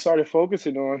 and what we started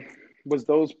focusing on was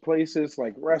those places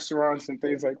like restaurants and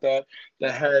things like that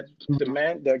that had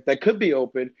demand that could be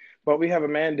open, but we have a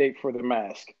mandate for the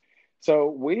mask. So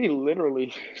we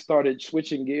literally started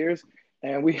switching gears,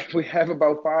 and we have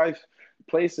about five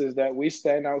places that we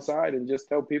stand outside and just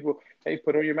tell people, "Hey,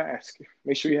 put on your mask.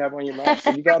 Make sure you have on your mask."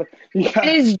 So you That got,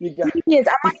 is you got. genius.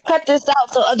 I might cut this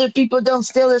out so other people don't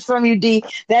steal this from you, D.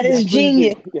 That Yeah, is please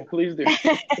do. genius. Yeah, please do.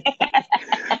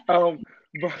 um,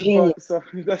 Genius. but so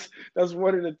that's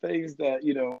one of the things that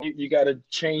you got to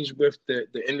change with the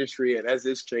industry and as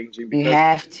it's changing You because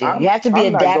have to. You I'm have to be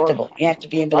I'm not going adaptable. You have to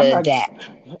be able I'm to not adapt.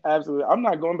 absolutely I'm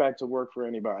not going back to work for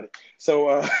anybody.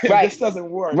 So if Right. this doesn't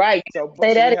work, Right.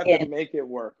 Say so we that have to again. make it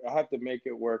work. I have to make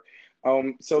it work.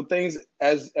 So things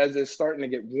as it's starting to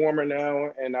get warmer now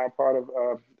in our part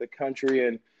of the country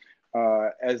and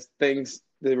as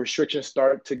the restrictions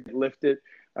start to get lifted,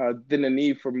 then the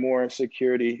need for more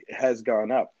security has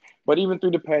gone up. But even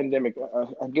through the pandemic,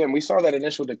 again, we saw that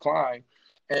initial decline,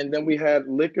 and then we had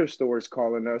liquor stores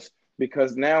calling us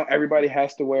because now everybody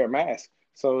has to wear a mask.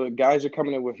 So the guys are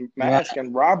coming in with masks Right.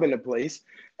 and robbing the place.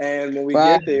 And when we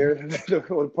Right. get there,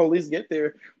 when the police get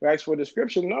there, we ask for a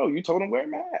description. No, you told them wear a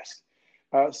mask.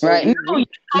 So Right. No, you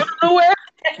don't wear.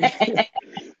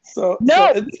 so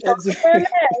No, you it's don't wear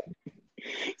that.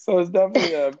 so it's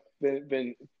definitely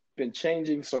been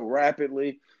changing so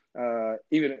rapidly.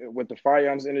 Even with the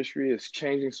firearms industry, it's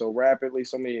changing so rapidly.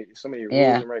 So many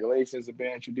rules Yeah. and regulations have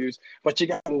been introduced, but you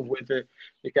got to move with it.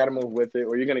 You got to move with it,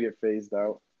 or you're gonna get phased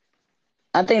out.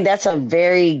 I think that's a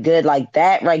very good, like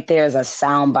that right there is a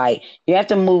sound bite. You have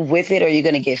to move with it or you're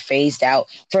going to get phased out.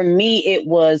 For me,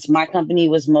 my company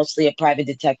was mostly a private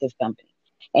detective company.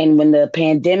 And when the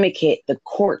pandemic hit, the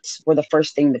courts were the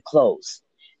first thing to close.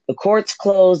 The courts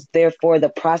closed, therefore, the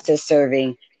process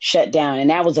serving shut down. And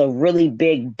that was a really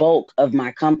big bulk of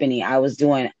my company. I was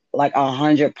doing like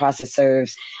 100 process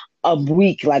serves a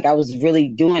week. Like I was really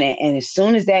doing it. And as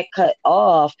soon as that cut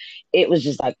off, it was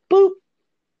just like, boop.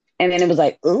 And then it was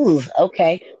like, ooh,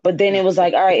 okay. But then it was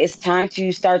like, all right, it's time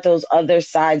to start those other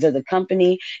sides of the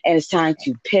company and it's time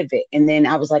to pivot. And then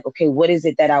I was like, okay, what is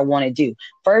it that I want to do?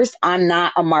 First, I'm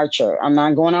not a marcher. I'm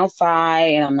not going outside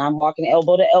and I'm not walking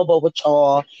elbow to elbow with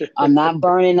y'all. I'm not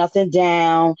burning nothing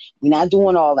down. We're not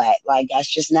doing all that. Like, that's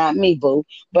just not me, boo.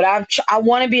 But I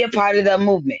want to be a part of the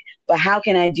movement. But how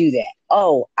can I do that?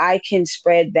 Oh, I can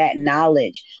spread that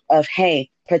knowledge of, hey,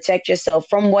 protect yourself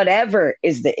from whatever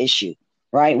is the issue,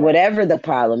 right? Right, Whatever the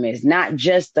problem is, not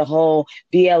just the whole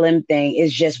BLM thing,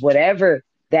 it's just whatever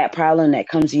that problem that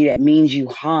comes to you that means you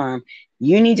harm.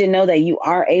 You need to know that you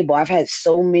are able. I've had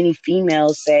so many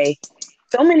females say,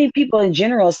 so many people in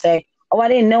general say, oh, I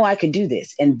didn't know I could do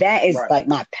this. And that is right, like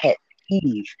my pet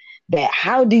peeve that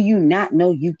how do you not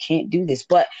know you can't do this?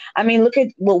 But I mean, look at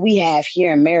what we have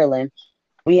here in Maryland.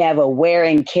 We have a wear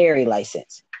and carry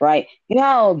license, right? You know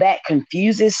how that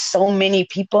confuses so many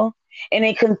people and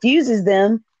it confuses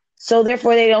them. So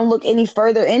therefore they don't look any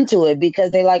further into it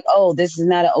because they're like, oh, this is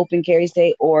not an open carry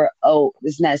state or, oh,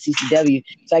 this is not a CCW.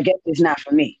 So I guess it's not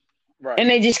for me. right. And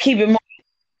they just keep it moving.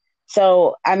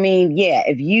 So, I mean, yeah,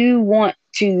 if you want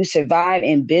to survive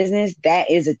in business, that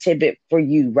is a tidbit for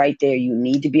you right there. You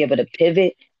need to be able to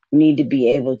pivot. You need to be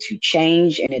able to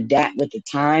change and adapt with the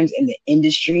times and the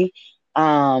industry.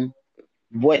 Um,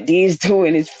 what Dee is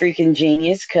doing is freaking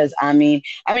genius because I mean,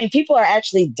 people are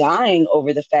actually dying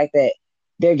over the fact that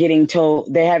they're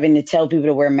having to tell people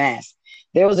to wear masks.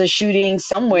 There was a shooting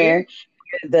Yeah, somewhere.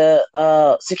 The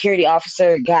security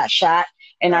officer got shot,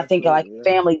 and I think like absolutely. Yeah,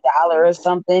 Family Dollar or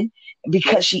something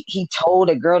because yep. he told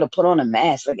a girl to put on a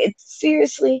mask. Like it's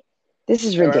seriously, this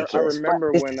is And I ridiculous. But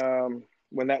remember this,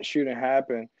 when that shooting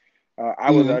happened,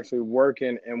 I was mm, actually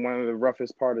working in one of the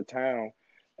roughest part of town,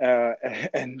 uh,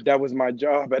 and that was my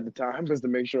job at the time was to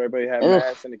make sure everybody had ugh,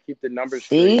 masks and to keep the numbers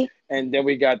straight. see, And then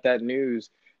we got that news,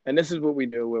 and this is what we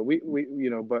deal with. We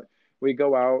but we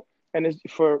go out, and it's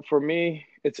for me,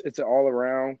 it's an all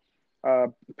around uh,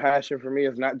 passion for me.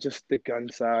 It's not just the gun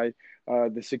side,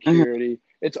 the mhm. security.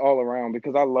 It's all around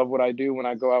because I love what I do when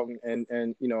I go out and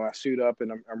I suit up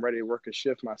and I'm ready to work a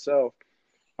shift myself.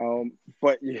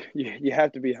 But you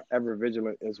have to be ever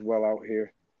vigilant as well out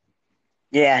here.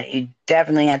 Yeah, you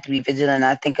definitely have to be vigilant.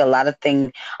 I think a lot of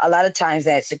times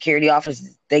that security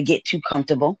officers they get too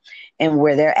comfortable and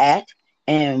where they're at.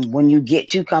 And when you get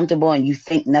too comfortable and you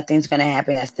think nothing's going to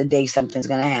happen, that's the day something's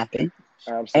going to happen.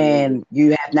 Absolutely. And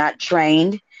you have not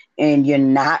trained and you're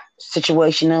not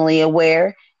situationally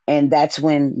aware. and that's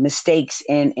when mistakes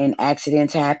and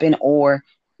accidents happen, or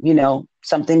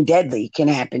something deadly can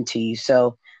happen to you.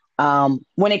 So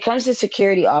when it comes to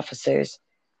security officers,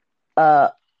 uh,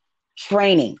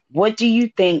 training, what do you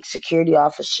think security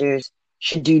officers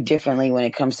should do differently when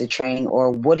it comes to training,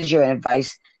 or what is your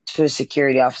advice to a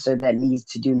security officer that needs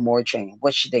to do more training?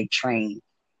 What should they train?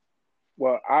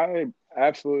 Well, I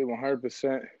absolutely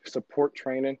 100% support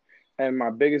training. And my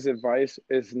biggest advice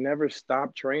is never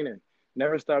stop training.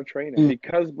 Never stop training Mm,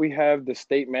 because we have the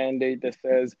state mandate that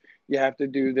says you have to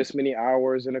do this many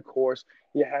hours in a course,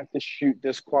 you have to shoot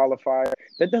this qualifier.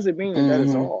 That doesn't mean that that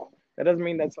is hmm. all. That doesn't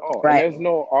mean that's all. And Right, there's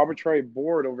no arbitrary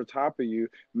board over top of you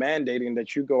mandating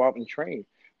that you go out and train.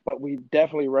 But we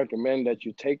definitely recommend that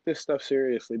you take this stuff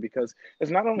seriously because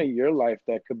it's not only your life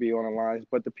that could be on the lines,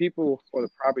 but the people or the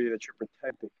property that you're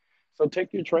protecting. So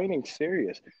take your training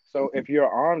serious. So if you're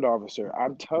an armed officer,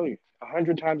 I'm telling you,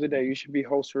 100 times a day, you should be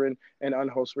holstering and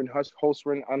unholstering,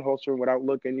 holstering, unholstering without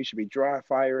looking. You should be dry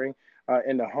firing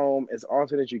in the home as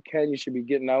often as you can. You should be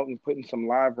getting out and putting some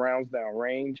live rounds down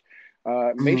range.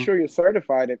 Make hmm, sure you're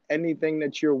certified in anything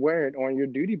that you're wearing on your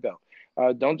duty belt.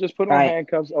 Don't just put on right.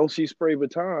 handcuffs, OC spray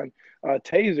baton,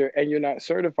 taser, and you're not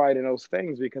certified in those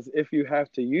things because if you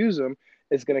have to use them,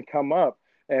 it's going to come up.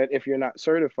 And if you're not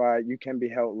certified, you can be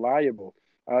held liable.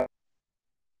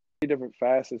 Different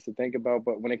facets to think about,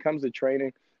 but when it comes to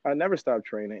training, I never stop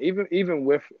training. Even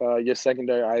with your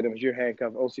secondary items, your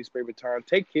handcuff, OC spray baton,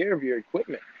 take care of your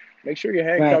equipment. Make sure your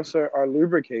Right. handcuffs are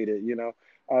lubricated.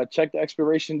 Check the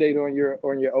expiration date on your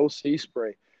OC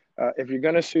spray. If you're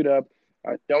gonna suit up,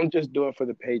 don't just do it for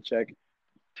the paycheck.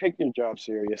 Take your job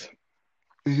serious.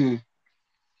 Hmm.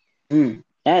 Mm.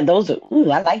 And those are,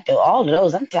 I like all of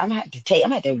those. I'm gonna have to take. I'm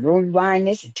gonna have to rewind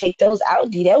this and take those out.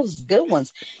 Gee, those good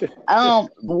ones.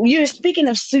 You're speaking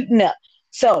of suiting up.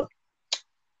 So,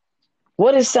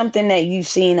 what is something that you've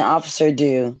seen an officer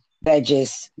do that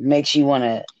just makes you want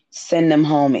to send them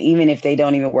home, even if they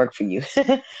don't even work for you?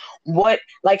 What,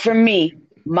 like for me,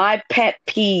 my pet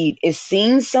peeve is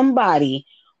seeing somebody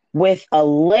with a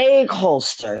leg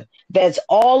holster that's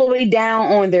all the way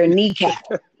down on their kneecap.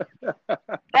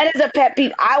 That is a pet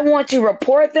peeve. I want to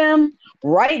report them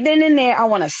right then and there. I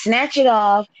want to snatch it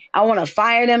off. I want to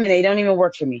fire them, and they don't even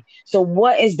work for me. So,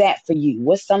 what is that for you?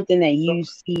 What's something that So, you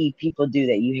see people do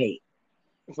that you hate?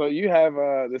 so you have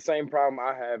the same problem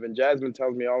I have, and Jasmine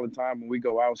tells me all the time when we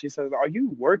go out. She says, "Are you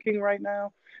working right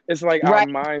now?" It's like our Right.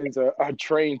 minds are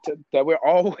trained that we're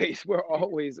always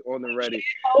on the ready.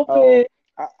 Um, Open.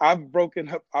 I've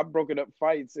broken up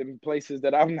fights in places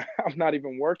that I'm not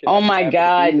even working. Oh I just my happen to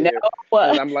be God, no. there,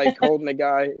 and I'm like holding the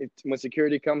guy. When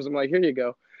security comes, I'm like, "Here you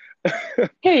go."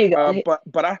 Here you uh, go. but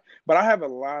but I but I have a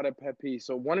lot of pet peeves.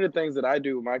 So one of the things that I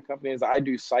do with my company is I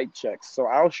do site checks. So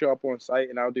I'll show up on site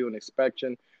and I'll do an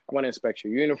inspection. I want to inspect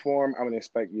your uniform. I want to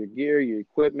inspect your gear, your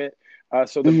equipment.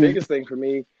 So the Hmm. biggest thing for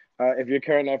me, if you're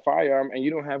carrying that firearm and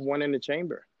you don't have one in the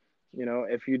chamber,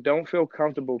 if you don't feel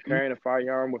comfortable carrying a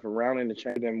firearm with a round in the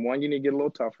chamber, then one, you need to get a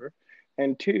little tougher.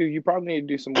 And two, you probably need to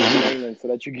do some more training so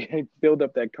that you can build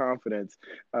up that confidence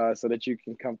so that you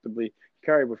can comfortably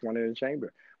carry with one in the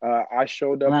chamber. I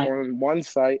showed up Right. on one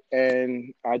site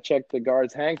and I checked the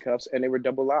guard's handcuffs and they were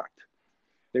double locked.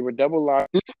 They were double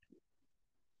locked.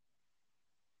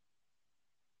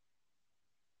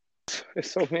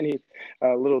 So many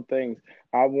little things.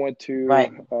 I went to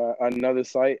Right. another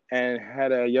site and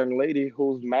had a young lady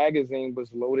whose magazine was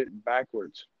loaded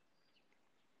backwards.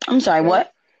 I'm sorry. Okay.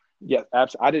 What? Yes,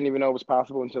 absolutely. I didn't even know it was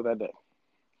possible until that day.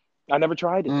 I never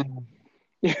tried it. Mm.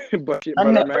 But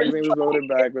her Another. magazine was loaded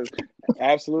backwards.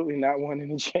 Absolutely not one in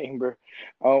the chamber.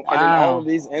 And in all of Wow.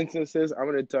 these instances, I'm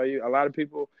going to tell you, a lot of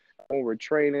people when we're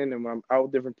training and when I'm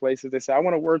out different places, they say, "I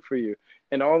want to work for you."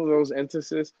 In all of those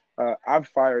instances, I've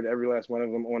fired every last one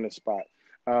of them on the spot.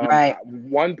 Right.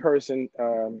 One person,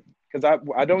 because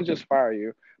I don't just fire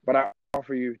you, but I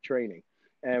offer you training.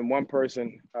 And one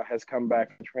person has come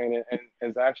back from training and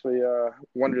is actually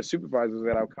one of the supervisors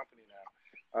at our company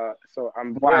now. So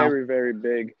I'm Wow. very, very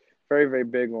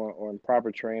big on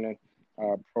proper training,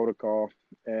 protocol,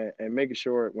 and making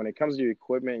sure when it comes to your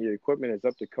equipment is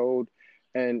up to code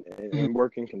and Mhm. in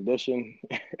working condition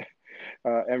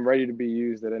and ready to be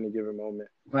used at any given moment.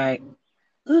 Right.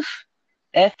 Oof.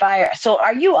 That fire. So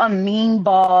are you a mean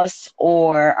boss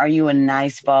or are you a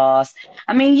nice boss?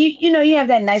 I mean, you have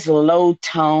that nice low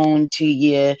tone to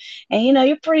you, and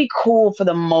you're pretty cool for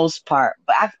the most part.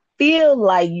 But I feel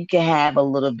like you can have a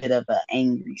little bit of an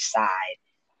angry side.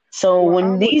 So Well, I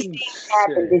when these wouldn't things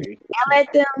happen, did say. you yell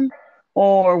at them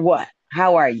or what?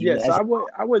 How are you Yes, as I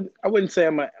wouldn't say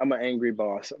I'm an angry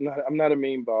boss. I'm not a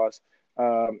mean boss.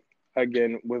 Um,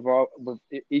 again,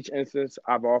 each instance,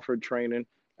 I've offered training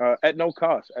at no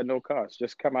cost,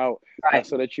 Just come out Right.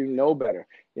 so that you know better.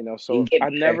 You So get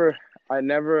better. I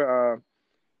never,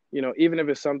 even if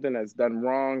it's something that's done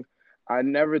wrong, I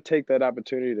never take that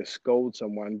opportunity to scold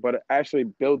someone, but actually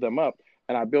build them up.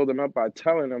 And I build them up by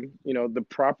telling them, the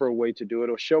proper way to do it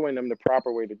or showing them the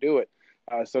proper way to do it.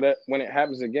 So that when it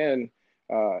happens again,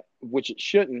 which it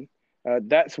shouldn't,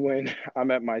 that's when I'm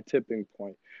at my tipping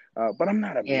point. But I'm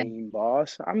not a Yeah. mean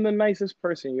boss. I'm the nicest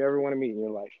person you ever want to meet in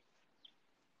your life.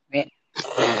 Yeah.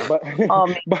 But Oh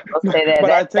man, but don't say that. but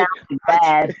That sounds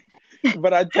I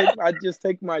bad. I just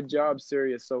take my job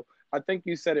serious. So I think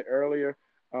you said it earlier.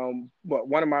 But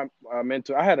one of my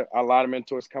mentors, I had a lot of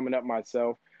mentors coming up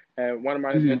myself, and one of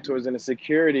my Mhm. mentors in the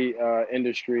security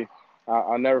industry,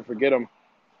 I'll never forget him.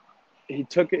 He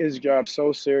took his job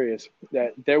so serious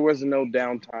that there was no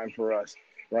downtime for us.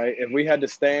 Right? If we had to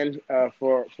stand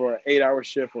for an 8 hour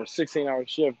shift or 16 hour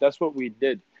shift, that's what we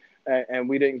did, and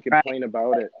we didn't Right. complain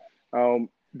about it.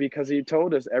 Because he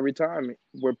told us every time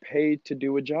we're paid to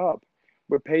do a job.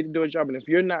 We're paid to do a job. And if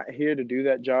you're not here to do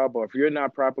that job, or if you're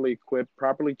not properly equipped,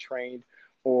 properly trained,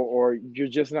 or you're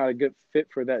just not a good fit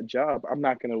for that job, I'm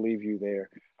not going to leave you there.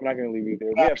 I'm not going to leave you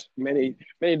there. We have many,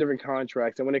 many different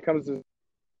contracts. And when it comes to,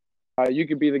 you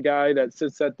could be the guy that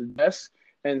sits at the desk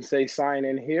and say, sign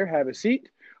in here, have a seat.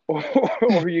 Or,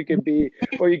 or you could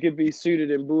be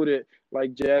suited and booted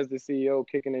like Jazz, the CEO,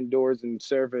 kicking in doors and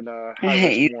serving I high risk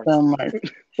hate you warrants. so much.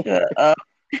 Shut up.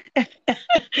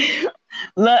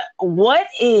 Look, what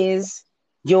is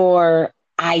your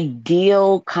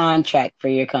ideal contract for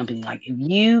your company? Like, if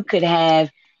you could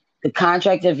have the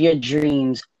contract of your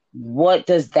dreams, what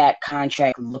does that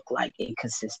contract look like and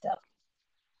consist of?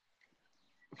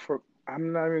 For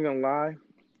I'm not even gonna lie,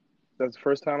 that's the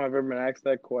first time I've ever been asked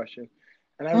that question,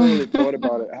 and I haven't really thought The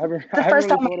about it. I haven't first really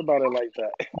time thought about it like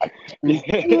that. I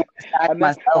Yeah, asked I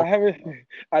myself.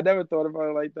 haven't thought about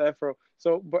it like that.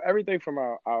 But everything from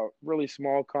our really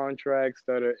small contracts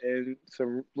that are in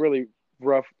some really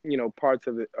rough, parts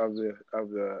of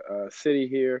the city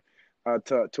here,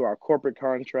 to our corporate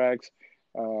contracts.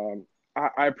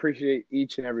 I appreciate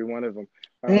each and every one of them,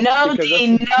 No, because that's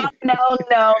D, no.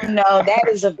 That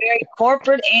is a very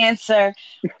corporate answer.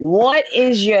 What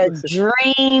is your listen.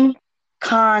 dream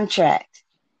contract?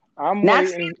 I'm Not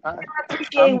saying waiting. I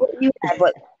appreciate I'm what you have,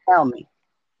 but tell me.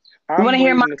 You want I'm to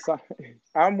hear my? waiting to sign.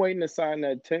 I'm waiting to sign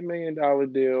that $10 million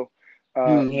deal,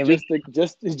 Here we.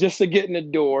 just to get in the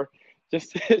door,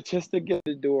 just to get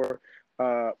in the door.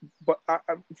 Uh, but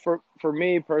for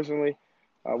me personally,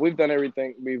 we've done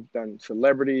everything. We've done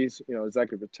celebrities,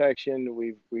 executive protection.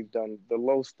 We've done the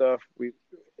low stuff. We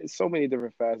It's so many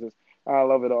different facets. I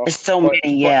love it all. It's so But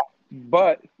many. but Yeah.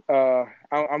 but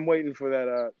I'm waiting for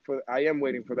that. I am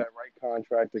waiting for that right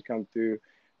contract to come through,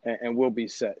 and we'll be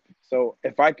set. So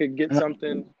if I could get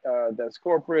something that's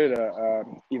corporate,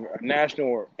 either a national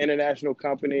or international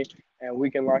company, and we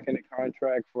can lock in a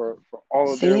contract for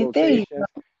all of their See, there you locations,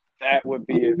 that would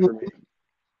be it for go. me.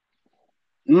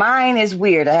 Mine is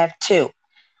weird. I have two.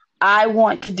 I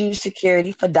want to do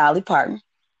security for Dolly Parton.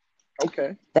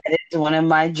 Okay. That is one of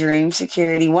my dream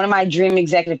security, one of my dream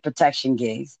executive protection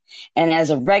gigs. And as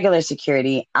a regular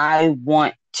security, I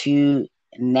want to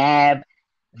nab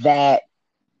that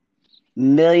 $1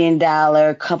 million,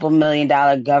 couple $1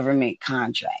 million government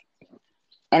contract.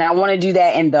 And I want to do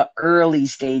that in the early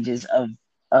stages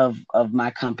of my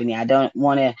company. I don't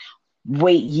want to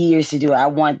wait years to do it. I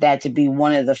want that to be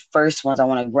one of the first ones. I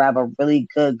want to grab a really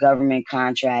good government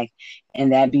contract,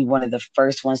 and that be one of the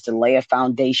first ones to lay a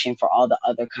foundation for all the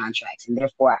other contracts. And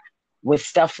therefore, with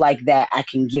stuff like that, I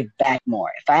can give back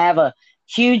more. If I have a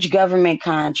huge government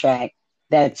contract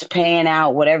that's paying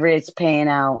out whatever it's paying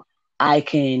out, I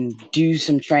can do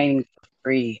some training for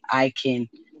free. I can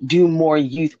do more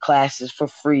youth classes for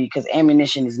free because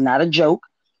ammunition is not a joke.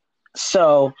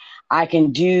 So I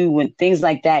can do when things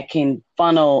like that can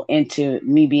funnel into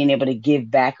me being able to give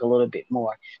back a little bit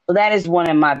more. So that is one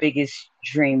of my biggest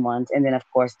dream ones. And then of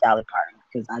course Dolly Parton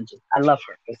because I love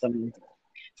her for some reason.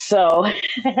 So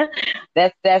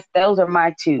that's those are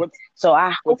my two. What's So I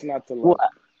hope what's not to well, love?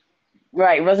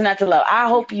 right, was not to love. I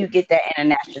hope you get that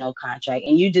international contract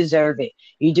and you deserve it.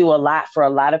 You do a lot for a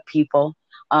lot of people,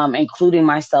 including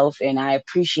myself, and I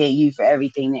appreciate you for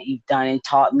everything that you've done and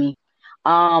taught me.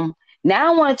 Um,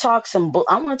 Now I want to talk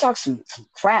I want to talk some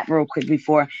crap real quick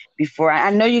before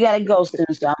I know you got to go soon.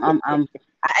 So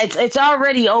it's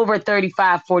already over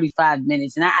 35, 45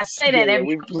 minutes, and I say Yeah, that yeah. every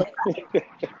We episode.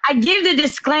 I give the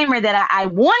disclaimer that I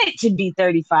want it to be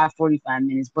 35, 45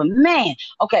 minutes, but man,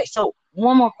 okay. So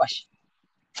one more question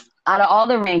out of all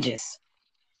the ranges,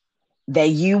 that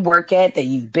you work at, that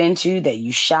you've been to, that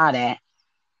you shot at,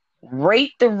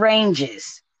 rate the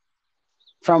ranges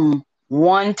from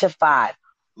 1 to 5.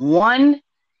 1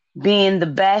 being the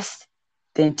best,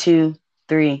 then 2,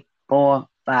 3, 4,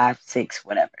 5, 6,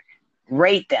 whatever.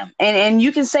 Rate them. And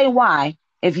you can say why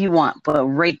if you want, but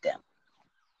rate them.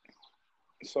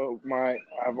 So my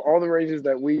of all the ranges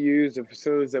that we use, the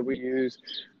facilities that we use,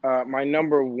 my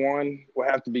number one will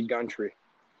have to be Gumtree.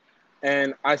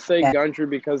 And I say Okay. Gumtree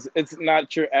because it's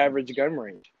not your average gun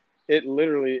range. It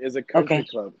literally is a country Okay.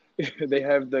 club. They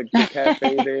have the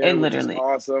cafe It there, which is literally.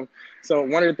 awesome. So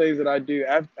one of the things that I do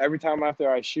every time after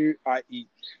I shoot, I eat.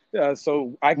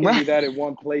 So I can do Right. that in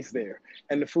one place there,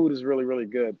 and the food is really really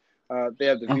good. They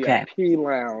have the Okay. VIP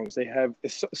lounge. They have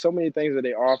so many things that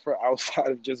they offer outside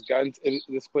of just guns, and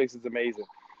this place is amazing.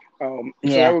 So that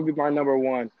Yeah. would be my number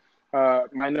one.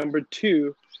 My number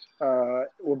two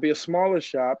will be a smaller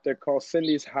shop. They're called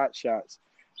Cindy's Hot Shots,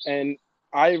 and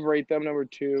I rate them number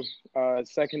two,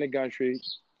 second to Gumtree,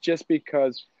 just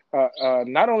because.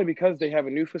 Not only because they have a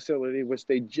new facility, which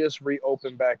they just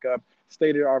reopened back up,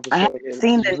 state of the art I haven't facility, and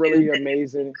seen it's the really new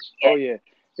amazing. Oh yet.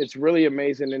 yeah, it's really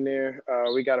amazing in there.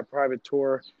 We got a private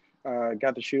tour,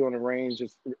 got to shoot on the range.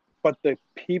 But the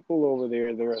people over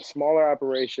there, they're a smaller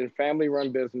operation, family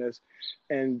run business,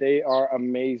 and they are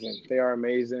amazing. They are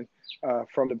amazing.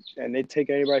 And they take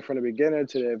anybody from the beginner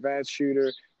to the advanced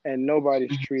shooter, and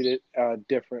nobody's treated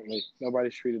differently.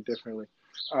 Nobody's treated differently.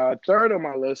 Third on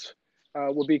my list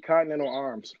will be Continental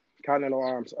Arms. Continental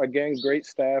Arms, again, great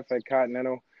staff at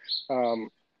Continental. Um,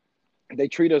 they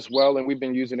treat us well, and we've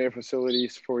been using their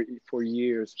facilities for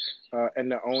years.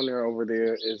 And the owner over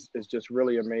there is just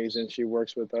really amazing. She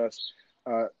works with us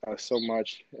so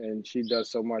much, and she does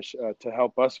so much to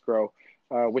help us grow,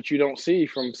 which you don't see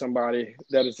from somebody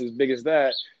that is as big as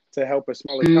that to help a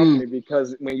smaller Mm, company.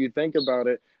 Because when you think about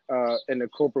it, in the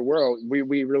corporate world, we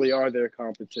really are their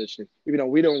competition, even though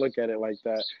we don't look at it like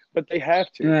that. But they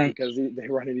have to right. because they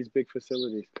run in these big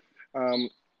facilities. Um,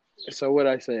 so what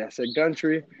I say? I said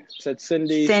Gumtree, I said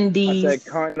Cindy's, I said Cindy's.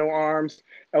 Continental Arms.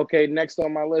 Okay, next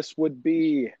on my list would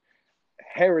be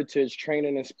Heritage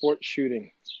Training and Sports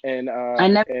Shooting, and I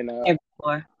never and been there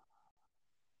before.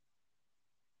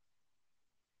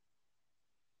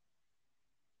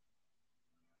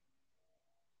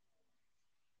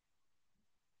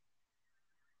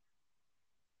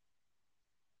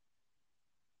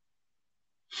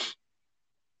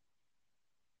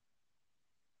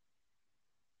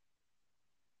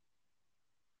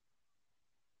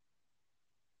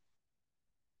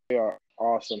 they are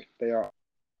awesome. They are.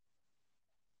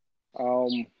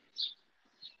 Um,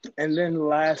 and then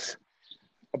last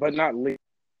but not least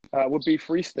would be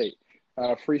Free State.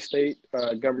 Free State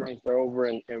government they're over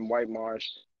in White Marsh.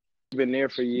 They've been there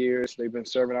for years. They've been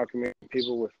serving our community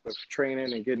people with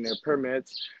training and getting their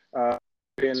permits.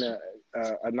 Being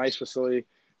a nice facility.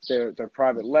 Their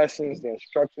private lessons, their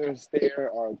instructors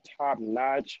there are top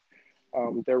notch.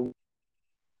 They're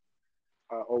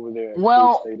over there at Free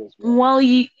Well, State as well. well,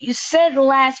 you said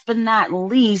last but not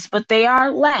least, but they are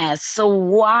last. So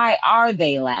why are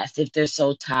they last if they're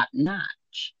so top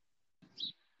notch?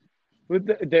 With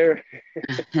their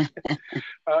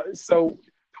so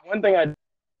one thing I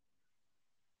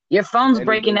Your phone's any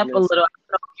breaking up a business. little.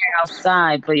 I know you're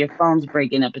outside, but your phone's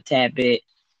breaking up a tad bit.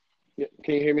 Yeah,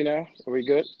 can you hear me now? Are we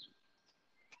good?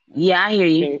 Yeah, I hear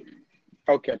you. Can you,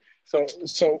 okay. So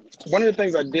one of the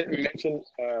things I didn't mention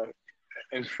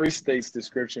in Free State's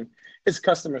description is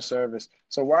customer service.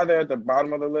 So while they're at the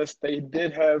bottom of the list, they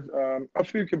did have a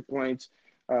few complaints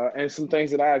and some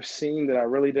things that I've seen that I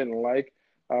really didn't like.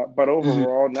 But Hmm.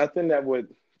 overall, nothing that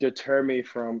would deter me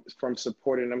from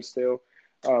supporting them still.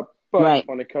 Uh, but Right.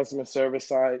 on the customer service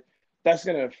side, that's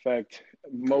going to affect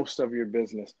most of your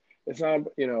business. It's not,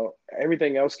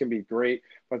 everything else can be great,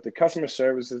 but if the customer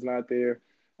service is not there,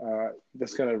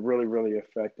 that's going to really, really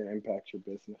affect and impact your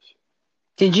business.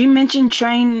 Did you mention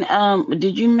train?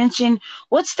 Did you mention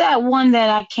what's that one that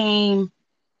I came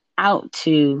out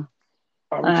to?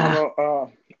 Are we talking Uh,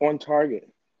 about on target?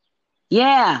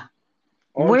 yeah.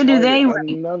 On Where do target, they rank?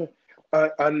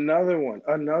 another one.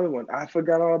 I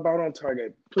forgot all about on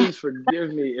target. Please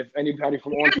forgive me if anybody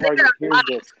from on They target got a hears lot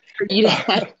this. for you to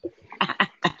have.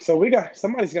 So we got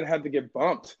somebody's gonna have to get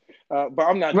bumped, but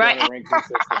I'm not doing a Right. ranking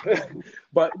system.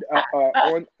 But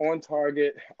on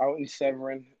target out in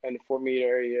Severn and the Fort Meade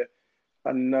area,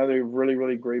 another really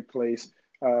really great place.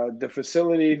 The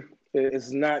facility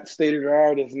is not state of the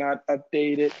art, it's not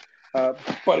updated, uh,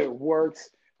 but it works.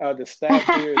 The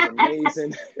staff there is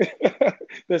amazing.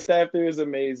 The staff there is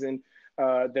amazing.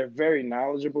 They're very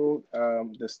knowledgeable.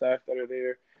 The staff that are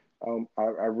there.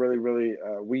 I really, really,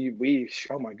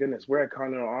 oh my goodness, we're at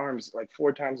Continental Arms like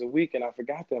 4 times a week, and I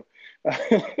forgot them.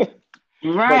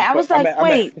 Right. but I but was like,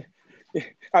 wait,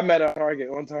 I'm at a Target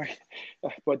on Target,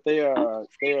 but how they you are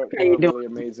doing? really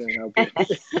amazing out there.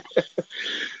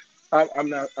 I'm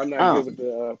not Oh. good with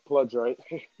the plugs, right?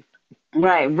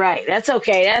 Right, right. That's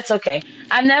okay. That's okay.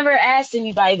 I've never asked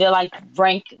anybody to like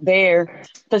rank their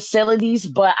facilities,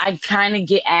 but I kind of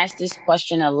get asked this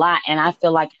question a lot, and I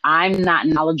feel like I'm not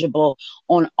knowledgeable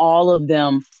on all of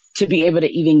them to be able to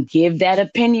even give that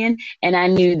opinion. And I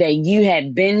knew that you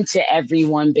had been to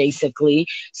everyone basically,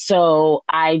 so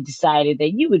I decided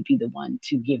that you would be the one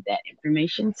to give that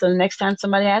information. So next time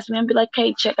somebody asks me, I'll be like,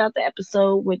 "Hey, check out the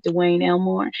episode with Dwayne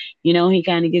Elmore." He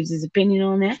kind of gives his opinion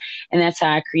on that, and that's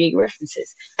how I create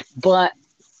references. But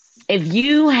if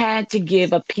you had to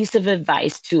give a piece of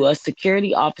advice to a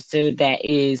security officer that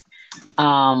is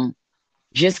um,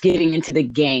 just getting into the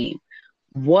game,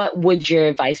 what would your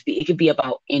advice be? It could be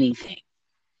about anything.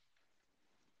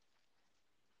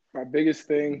 My biggest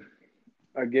thing,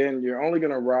 again, you're only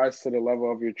going to rise to the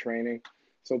level of your training.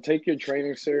 So take your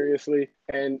training seriously.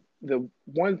 And the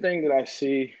one thing that I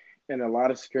see in a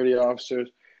lot of security officers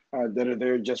that are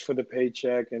there just for the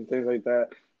paycheck and things like that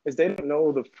is they don't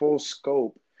know the full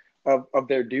scope of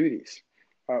their duties.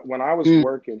 When I was Mm,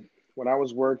 working, one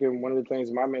of the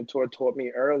things my mentor taught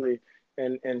me early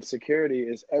in security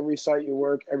is every site you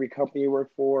work, every company you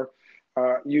work for,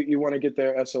 you want to get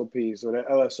their SOPs or their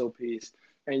LSOPs,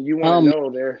 and you want to um, know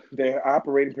their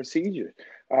operating procedure.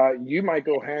 You might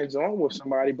go hands on with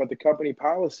somebody, but the company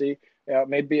policy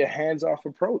may be a hands off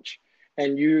approach,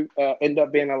 and you end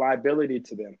up being a liability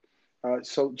to them.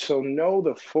 So know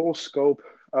the full scope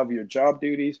of your job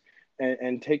duties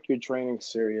and take your training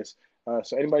serious.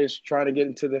 So anybody who's trying to get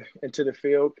into the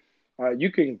field,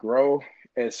 you can grow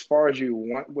as far as you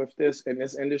want with this in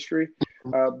this industry,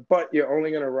 but you're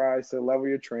only going to rise to the level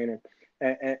you're training.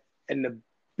 And the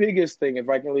biggest thing, if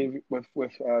I can leave with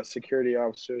security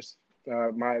officers,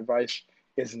 my advice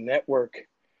is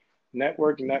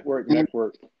mm,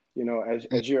 network.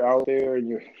 As you're out there and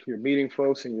you're meeting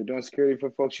folks and you're doing security for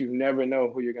folks, you never know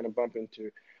who you're going to bump into.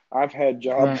 I've had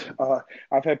right. jobs.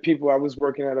 I've had people. I was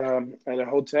working at a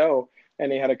hotel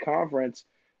and they had a conference,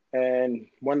 and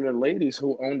one of the ladies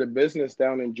who owned a business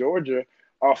down in Georgia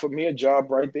offered me a job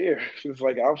right there. She was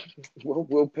like,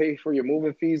 we'll pay for your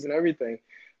moving fees and everything.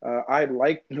 I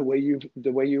like the way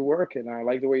you work, and I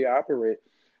like the way you operate.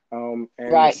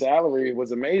 And the Right. salary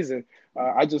was amazing.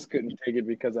 I just couldn't take it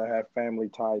because I have family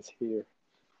ties here.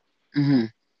 hmm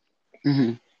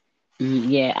hmm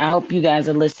Yeah, I hope you guys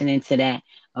are listening to that.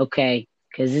 Okay.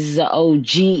 Because this is an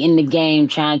OG in the game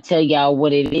trying to tell y'all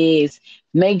what it is.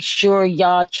 Make sure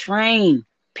y'all train,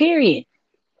 period.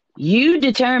 You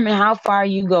determine how far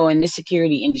you go in the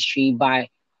security industry by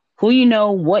who you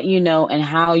know, what you know, and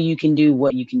how you can do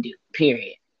what you can do,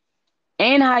 period.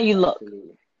 And how you look.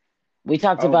 Absolutely. We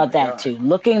talked Oh about my that God. too.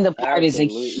 Looking the part is a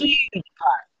Absolutely. huge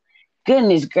part.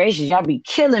 Goodness gracious, y'all be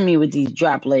killing me with these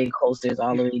drop leg coasters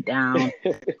all the way down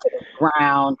to the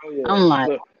ground. Oh yeah. I'm like,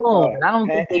 Look, oh, I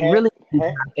don't think they really can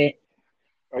hand, drop it.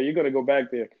 are you gonna go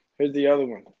back there? Here's the other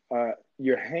one.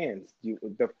 Your hands.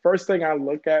 The first thing I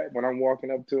look at when I'm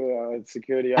walking up to a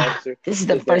security officer This is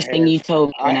the is their first thing you hands. told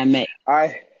me when I I met.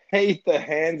 I hate the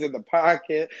hands in the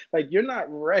pocket. Like you're not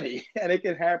ready, and it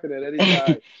can happen at any You.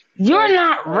 time. You're Um,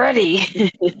 not uh,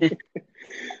 ready.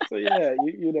 so yeah,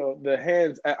 the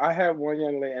hands. I have one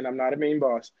young lady, and I'm not a mean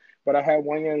boss, but I had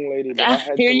one young lady that I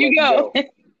had Here to you let go. go.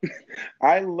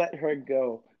 I let her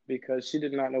go because she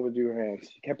did not know what to do with her hands.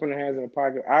 She kept putting her hands in her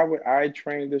pocket. I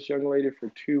trained this young lady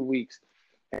for 2 weeks,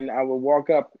 and I would walk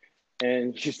up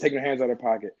and she's taking her hands out of her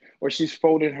pocket, or she's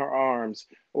folding her arms,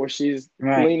 or she's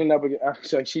Right. leaning up against.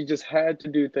 So she just had to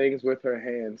do things with her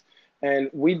hands. And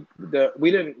we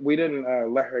didn't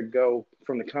let her go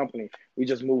from the company. We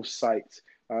just moved sites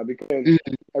because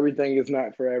Mhm. everything is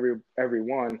not for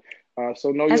everyone. So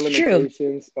know your That's true.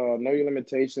 limitations. Know your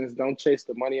limitations. Don't chase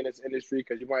the money in this industry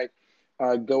because you might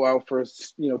go out for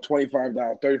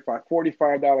 $25, $35,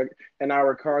 $45 an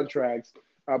hour contracts,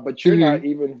 but you're Hmm. not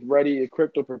even ready,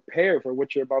 equipped, or prepared for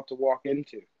what you're about to walk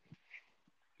into.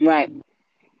 Right.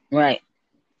 Right.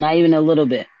 Not even a little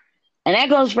bit. And that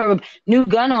goes for new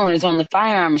gun owners on the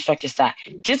firearm instructor side.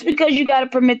 Just because you got a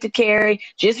permit to carry,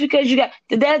 just because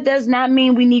that does not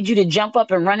mean we need you to jump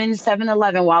up and run into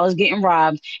 7-Eleven while it's getting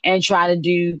robbed and try to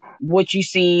do what you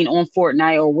seen on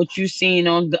Fortnite or what you seen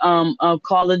on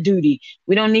Call of Duty.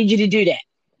 We don't need you to do that.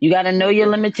 You got to know That's your right.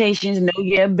 limitations, know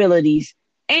your abilities,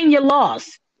 and your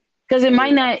laws. Because it Oh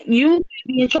might yeah, not, you might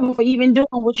be in trouble for even doing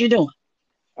what you're doing.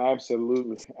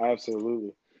 absolutely,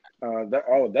 absolutely.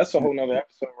 That's a whole nother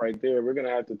episode right there. We're gonna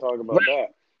have to talk about Right.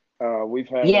 that. We've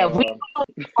had Yeah, we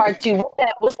part two.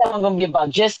 What's that one gonna be about?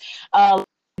 Just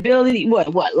ability,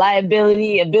 what?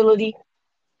 Liability, ability,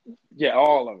 yeah,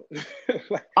 all of it.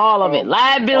 all of it. um, all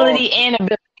Liability and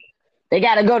ability. They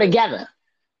gotta go yeah, together.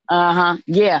 Uh-huh.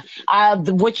 Yeah.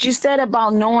 What you said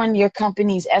about knowing your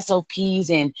company's SOPs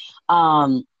and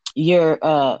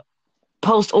your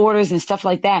post orders and stuff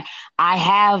like that. I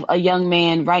have a young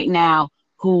man right now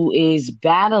who is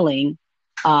battling,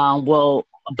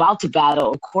 about to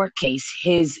battle a court case.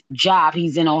 His job,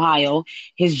 he's in Ohio.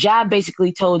 His job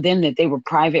basically told them that they were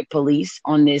private police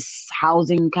on this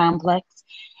housing complex,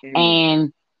 mm,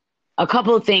 and a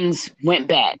couple of things went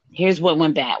bad. Here's what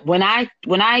went bad. When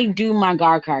I do my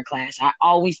guard car class, I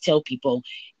always tell people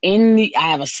I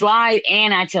have a slide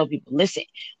and I tell people, listen,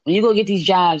 when you go get these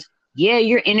jobs, yeah,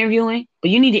 you're interviewing,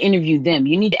 but you need to interview them.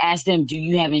 You need to ask them, do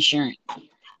you have insurance?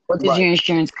 What does your right.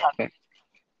 insurance cover?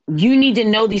 You need to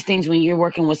know these things when you're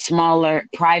working with smaller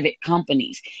private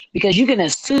companies, because you can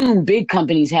assume big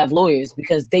companies have lawyers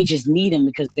because they just need them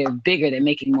because they're bigger, they're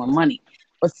making more money.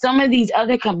 But some of these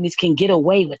other companies can get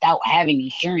away without having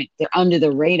insurance. They're under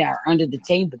the radar, under the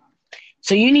table.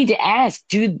 So you need to ask,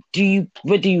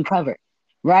 what do you cover?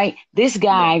 Right? This Right.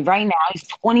 guy right now is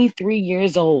 23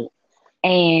 years old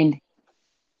and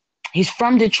he's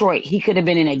from Detroit. He could have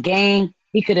been in a gang.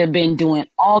 He could have been doing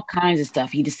all kinds of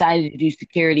stuff. He decided to do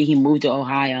security. He moved to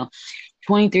Ohio.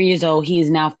 23 years old. He is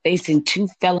now facing 2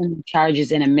 felony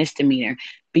charges and a misdemeanor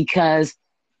because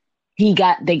they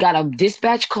got a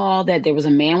dispatch call that there was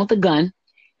a man with a gun.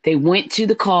 They went to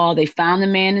the call. They found the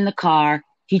man in the car.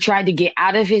 He tried to get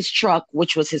out of his truck,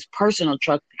 which was his personal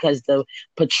truck, because the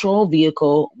patrol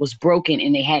vehicle was broken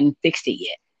and they hadn't fixed it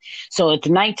yet. So at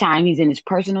the nighttime, he's in his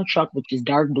personal truck, which is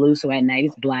dark blue. So at night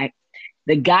it's black.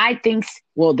 The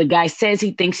guy says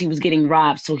he thinks he was getting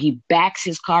robbed. So he backs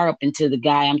his car up into the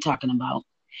guy I'm talking about,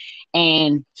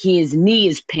 and his knee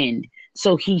is pinned.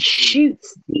 So Mm,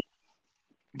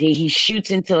 he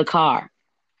shoots into the car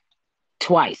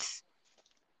twice.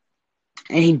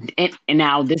 And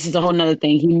now this is a whole nother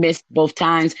thing. He missed both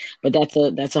times, but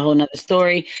that's a whole nother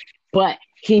story. But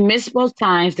he missed both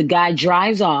times. The guy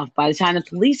drives off. By the time the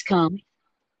police come,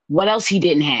 what else he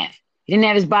didn't have? He didn't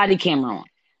have his body camera on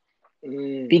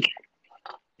mm, because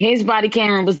his body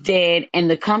camera was dead, and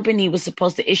the company was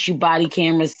supposed to issue body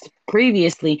cameras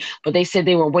previously, but they said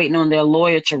they were waiting on their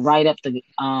lawyer to write up the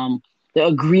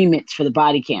agreements for the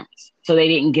body cameras, so they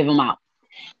didn't give them out.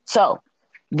 So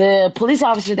the police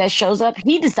officer that shows up,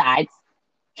 he decides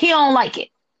he don't like it.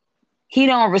 He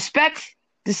don't respect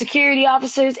the security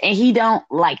officers and he don't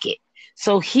like it.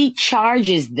 So he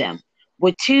charges them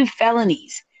with 2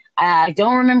 felonies. I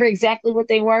don't remember exactly what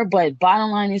they were, but bottom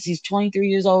line is he's 23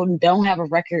 years old and don't have a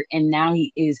record, and now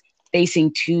he is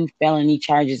facing 2 felony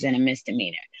charges and a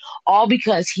misdemeanor. All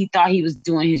because he thought he was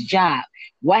doing his job.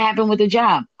 What happened with the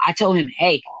job? I told him,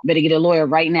 hey, better get a lawyer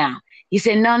right now. He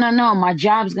said, no, no, no, my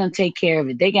job's going to take care of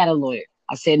it. They got a lawyer.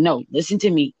 I said, no, listen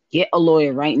to me. Get a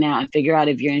lawyer right now and figure out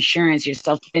if your insurance, your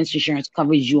self-defense insurance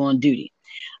covers you on duty.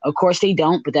 Of course they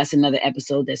don't, but that's another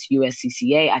episode. That's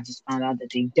USCCA. I just found out that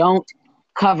they don't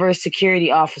cover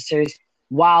security officers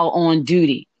while on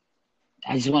duty.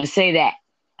 I just want to say that.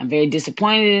 I'm very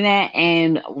disappointed in that,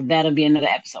 and that'll be another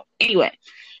episode. Anyway,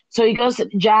 so he goes to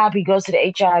the job. He goes to the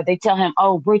HR. They tell him,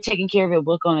 oh, we're taking care of it.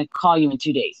 We're going to call you in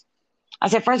 2 days. I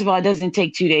said, first of all, it doesn't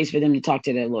take 2 days for them to talk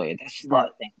to their lawyer. That's just right.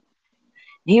 another thing.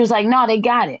 He was like, no, they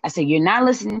got it. I said, you're not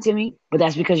listening to me, but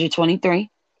that's because you're 23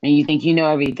 and you think you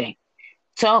know everything.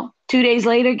 So 2 days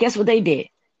later, guess what they did?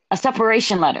 A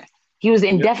separation letter. He was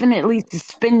Yep. indefinitely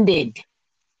suspended.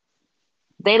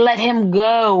 They let him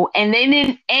go. And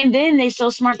then they so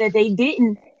smart that they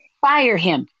didn't fire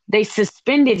him. They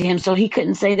suspended him so he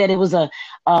couldn't say that it was a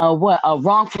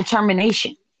wrongful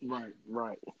termination. Right.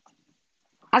 Right.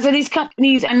 I said, these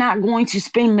companies are not going to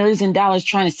spend millions of dollars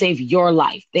trying to save your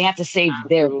life. They have to save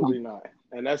their Absolutely company. not.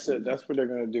 And that's it. That's what they're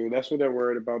going to do. That's what they're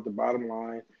worried about. The bottom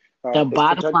line The is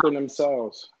bottom protecting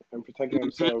themselves and protecting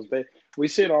line. themselves. We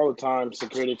see it all the time.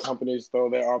 Security companies throw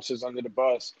their officers under the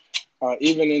bus,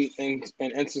 even in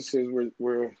instances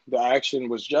where the action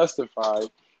was justified,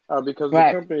 because the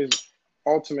Right. company's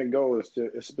ultimate goal is to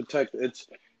protect its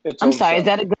I'm own sorry. Is self.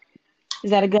 that a gun?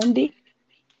 Is that a gun, D?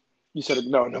 You said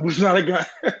no, no, it's not a gun.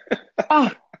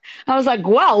 Oh, I was like,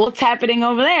 wow, what's happening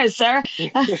over there, sir?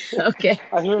 Okay.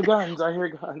 I hear guns. I hear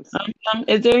guns.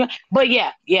 Is there, but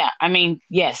yeah. I mean,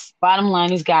 yes. Bottom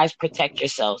line is, guys, protect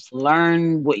yourselves.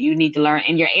 Learn what you need to learn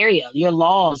in your area, your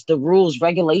laws, the rules,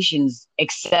 regulations,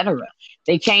 etc.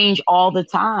 They change all the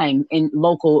time in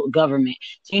local government.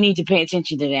 So you need to pay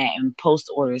attention to that and post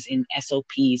orders and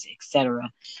SOPs, etc.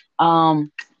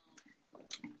 Um,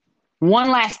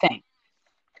 one last thing.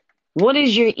 What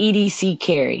is your EDC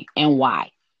carry and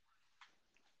why?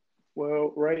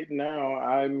 Well, right now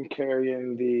I'm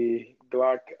carrying the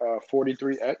Glock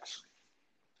 43X.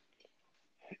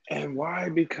 And why?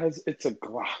 Because it's a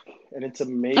Glock and it's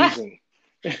amazing.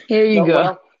 Here you No,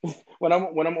 go. when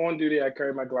I'm on duty, I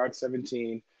carry my Glock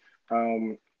 17.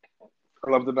 Um,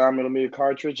 I love the 9 millimeter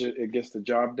cartridge. It gets the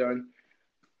job done.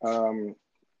 Um,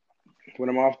 when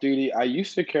I'm off duty, I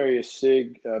used to carry a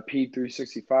Sig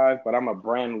P365, but I'm a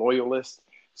brand loyalist.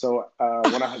 So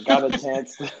when I got a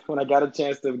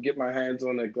chance to get my hands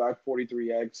on the Glock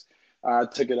 43X, I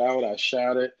took it out, I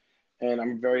shot it, and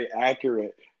I'm very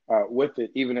accurate with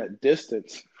it, even at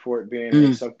distance, for it being a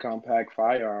Mm, subcompact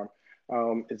firearm.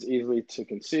 It's easily to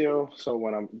conceal. So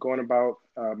when I'm going about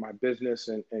my business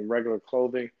in regular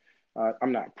clothing,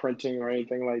 I'm not printing or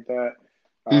anything like that.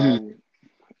 hmm Um,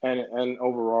 and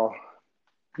overall,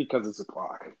 because it's a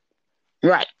clock.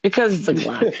 Right, because it's a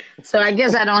Glock. So I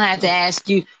guess I don't have to ask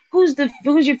you who's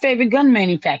your favorite gun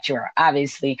manufacturer?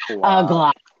 Obviously, Wow.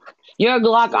 Glock. You're a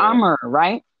Glock Yeah, armor,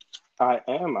 right? I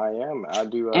am. I am. I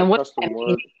do And what does that custom mean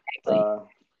work. exactly? Uh,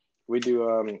 we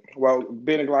do, well,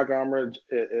 being a Glock armor,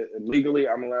 legally,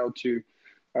 I'm allowed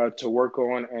to work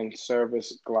on and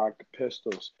service Glock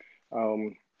pistols.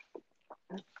 Um,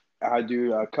 I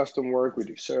do custom work. We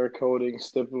do Cerakoting,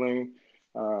 stippling,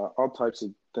 all types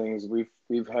of things.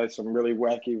 We've had some really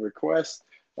wacky requests,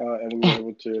 and we were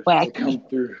able to Wacky. come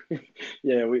through.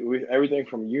 Yeah, we everything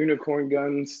from unicorn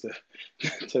guns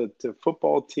to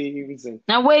football teams and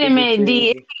Now wait a cricket minute,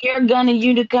 D. teams. Is your gun a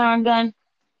unicorn gun?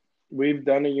 We've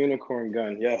done a unicorn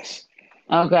gun, yes.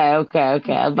 Okay. I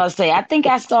was about to say, I think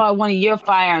I saw one of your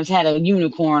firearms had a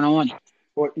unicorn on it.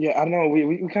 Well, yeah, I know.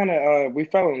 We kind of we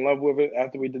fell in love with it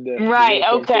after we did the Right.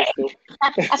 unicorn Okay.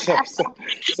 pistol.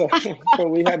 So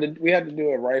we had to do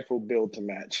a rifle build to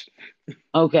match.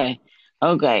 Okay.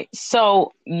 Okay.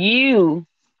 So you,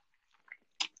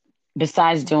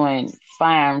 besides doing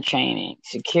firearm training,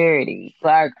 security,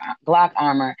 block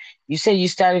armor, you said you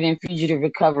started in fugitive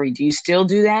recovery. Do you still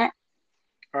do that?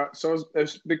 So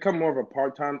it's become more of a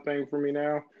part-time thing for me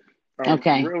now.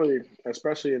 Okay. Really,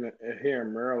 especially here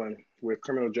in Maryland with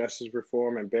criminal justice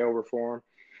reform and bail reform,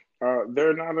 there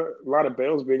are not a lot of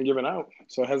bails being given out,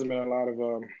 so it hasn't been a lot of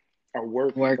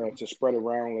work Work. to spread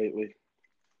around lately.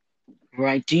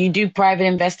 Right. Do you do private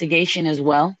investigation as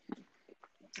well?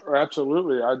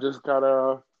 Absolutely, I just got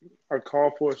a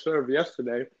call for a serve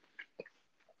yesterday.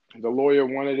 The lawyer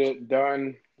wanted it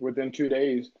done within 2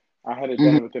 days. I had it Mhm.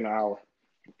 done within an hour.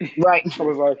 Right. I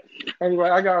was like,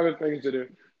 I got other things to do.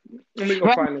 Let me go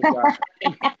Right. find this guy.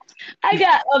 I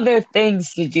got other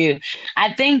things to do.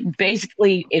 I think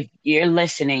basically, if you're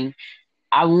listening,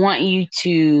 I want you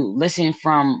to listen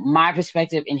from my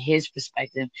perspective and his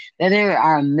perspective that there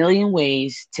are a million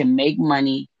ways to make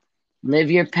money,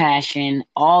 live your passion,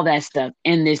 all that stuff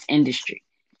in this industry.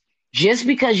 Just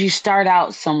because you start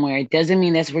out somewhere doesn't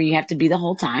mean that's where you have to be the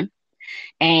whole time.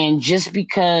 And just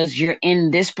because you're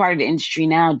in this part of the industry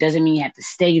now doesn't mean you have to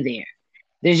stay there.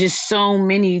 There's just so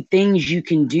many things you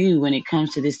can do when it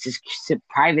comes to this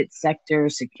private sector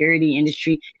security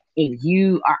industry. If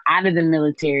you are out of the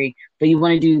military, but you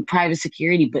want to do private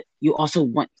security, but you also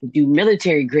want to do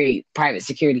military grade private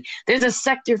security, there's a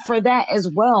sector for that as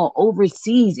well.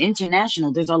 Overseas,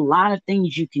 international, there's a lot of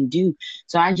things you can do.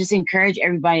 So I just encourage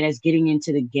everybody that's getting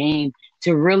into the game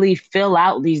to really fill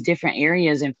out these different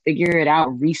areas and figure it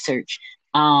out, research.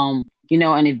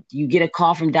 And if you get a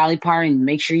call from Dolly Parton,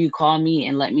 make sure you call me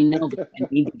and let me know because I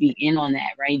need to be in on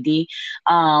that, right, D?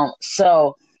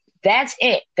 So that's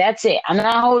it. That's it. I'm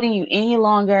not holding you any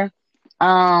longer.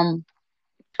 Um,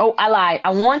 I lied.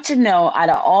 I want to know out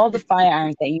of all the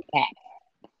firearms that you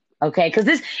have, okay?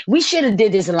 Because we should have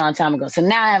did this a long time ago. So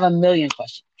now I have a million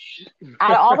questions.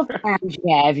 Out of all the firearms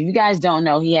you have, if you guys don't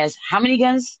know, he has how many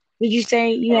guns did you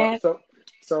say you Uh, have? so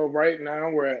so right now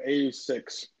we're at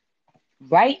 86.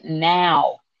 Right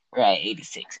now, we're at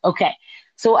 86. Okay.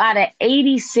 So out of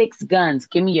 86 guns,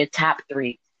 give me your top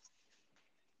three.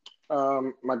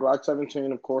 My Glock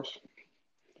 17, of course.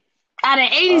 Out of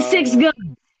 86 Uh,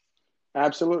 guns.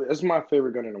 Absolutely, it's my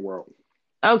favorite gun in the world.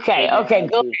 Okay, It's my okay,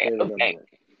 go absolute ahead. favorite gun in the Okay. world.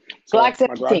 Glock So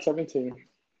my 17. Glock 17,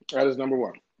 that is number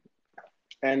one.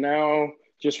 And now,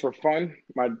 just for fun,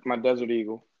 my Desert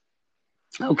Eagle.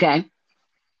 Okay.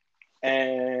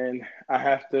 And I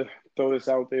have to throw this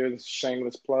out there, this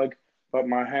shameless plug, but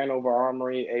my Hanover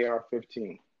Armory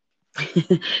AR-15.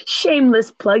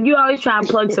 Shameless plug. You always try and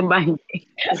plug somebody.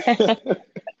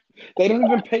 They don't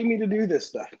even pay me to do this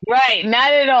stuff. Right,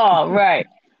 not at all. Right.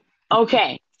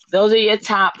 Okay, those are your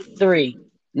top three.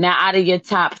 Now, out of your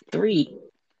top three,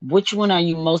 which one are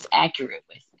you most accurate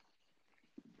with?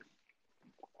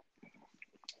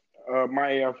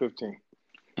 My AR-15.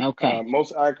 Okay,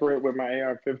 Most accurate with my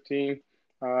AR-15,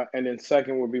 and then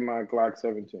second would be my Glock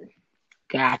 17.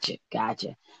 gotcha.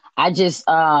 I just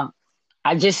uh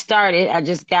I just started. I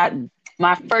just got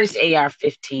my first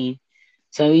AR-15.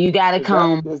 So you gotta Is that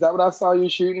come. is that what I saw you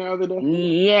shooting the other day?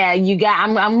 Yeah, you got.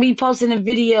 I'm gonna be posting a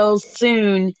video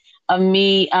soon of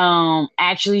me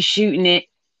actually shooting it.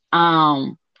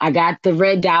 I got the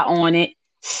red dot on it,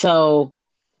 so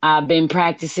I've been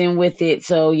practicing with it.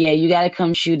 So yeah, you gotta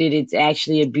come shoot it. It's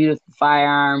actually a beautiful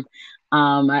firearm.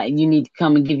 You need to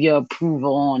come and give your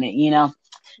approval on it.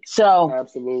 So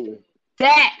Absolutely.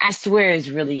 that I swear is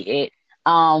really it.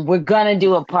 We're gonna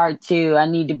do a part two. I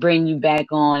need to bring you back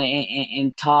on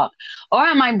and talk, or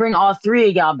I might bring all three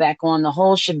of y'all back on the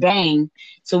whole shebang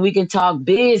so we can talk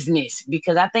business.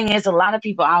 Because I think there's a lot of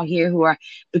people out here who are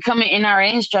becoming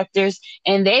NRA instructors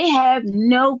and they have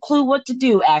no clue what to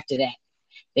do after that.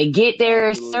 They get their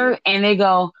Absolutely. cert and they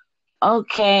go,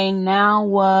 okay, now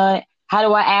what? How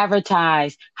do I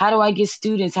advertise? How do I get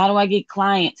students? How do I get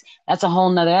clients? That's a whole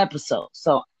nother episode.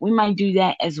 So we might do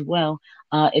that as well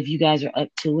if you guys are up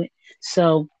to it.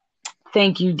 So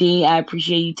thank you, D. I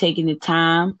appreciate you taking the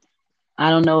time. I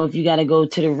don't know if you got to go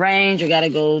to the range or got to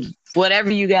go whatever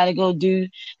you got to go do.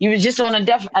 You were just on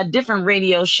a different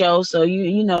radio show, so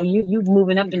you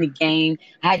moving up in the game.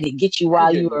 I had to get you I'm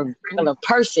while you getting were there. a regular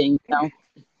person.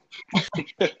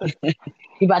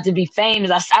 He about to be famous.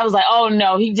 I was like, oh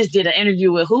no, he just did an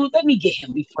interview with who? Let me get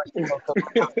him before he goes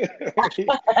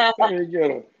Let me get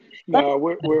them. No,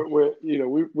 we're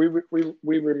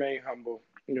we remain humble.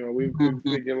 We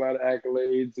Mhm. get a lot of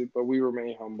accolades, but we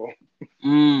remain humble.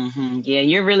 Yeah,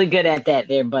 you're really good at that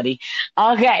there, buddy.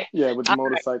 Okay. Yeah, with the Uh,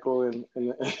 motorcycle and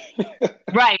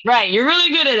right. You're really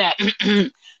good at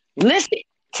that. Listen,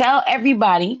 tell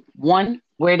everybody, one,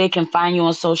 where they can find you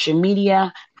on social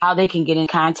media, how they can get in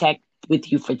contact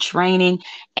with you for training,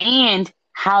 and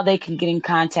how they can get in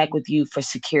contact with you for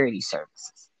security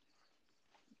services.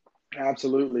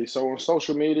 absolutely. So on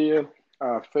social media,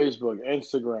 Facebook,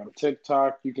 Instagram,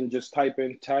 TikTok, you can just type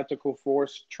in Tactical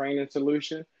Force Training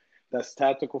Solution. That's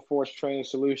Tactical Force Training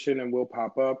Solution, and we'll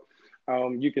pop up.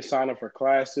 You can sign up for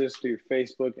classes through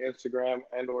Facebook, Instagram,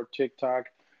 and/or TikTok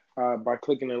by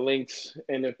clicking the links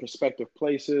in the prospective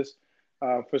places.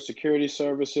 For security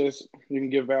services, you can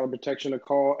give Valor Protection a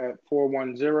call at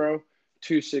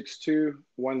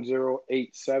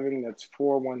 410-262-1087. That's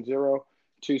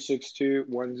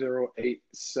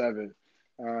 410-262-1087.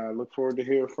 Look forward to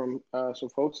hearing from some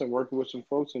folks and working with some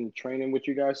folks and training with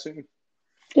you guys soon.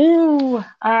 Ooh, all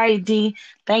right, D.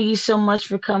 Thank you so much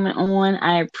for coming on.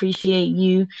 I appreciate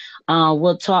you.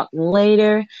 We'll talk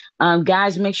later.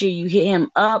 Guys, make sure you hit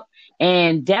him up.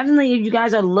 And definitely, if you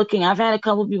guys are looking, I've had a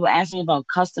couple people ask me about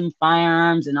custom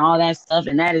firearms and all that stuff,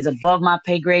 and that is above my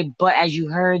pay grade. But as you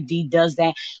heard, D does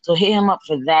that. So hit him up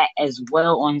for that as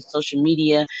well on his social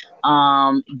media.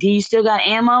 D, you still got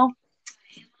ammo?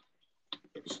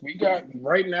 We got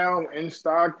right now in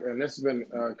stock, and this has been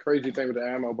a crazy thing with the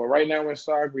ammo, but right now in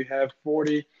stock, we have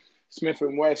 40 Smith&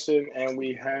 and Wesson, and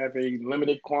we have a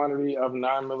limited quantity of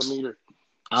 9mm.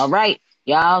 All right.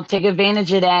 Y'all take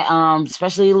advantage of that.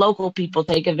 Especially local people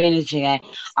take advantage of that.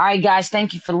 All right, guys.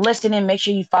 Thank you for listening. Make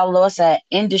sure you follow us at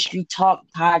Industry Talk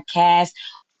Podcast,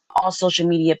 all social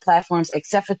media platforms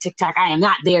except for TikTok. I am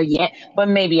not there yet, but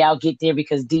maybe I'll get there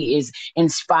because D is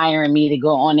inspiring me to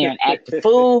go on there and act a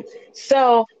fool.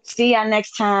 So see y'all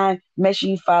next time. Make sure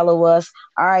you follow us.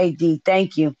 All right, D.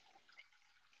 Thank you.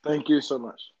 Thank you so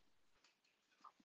much.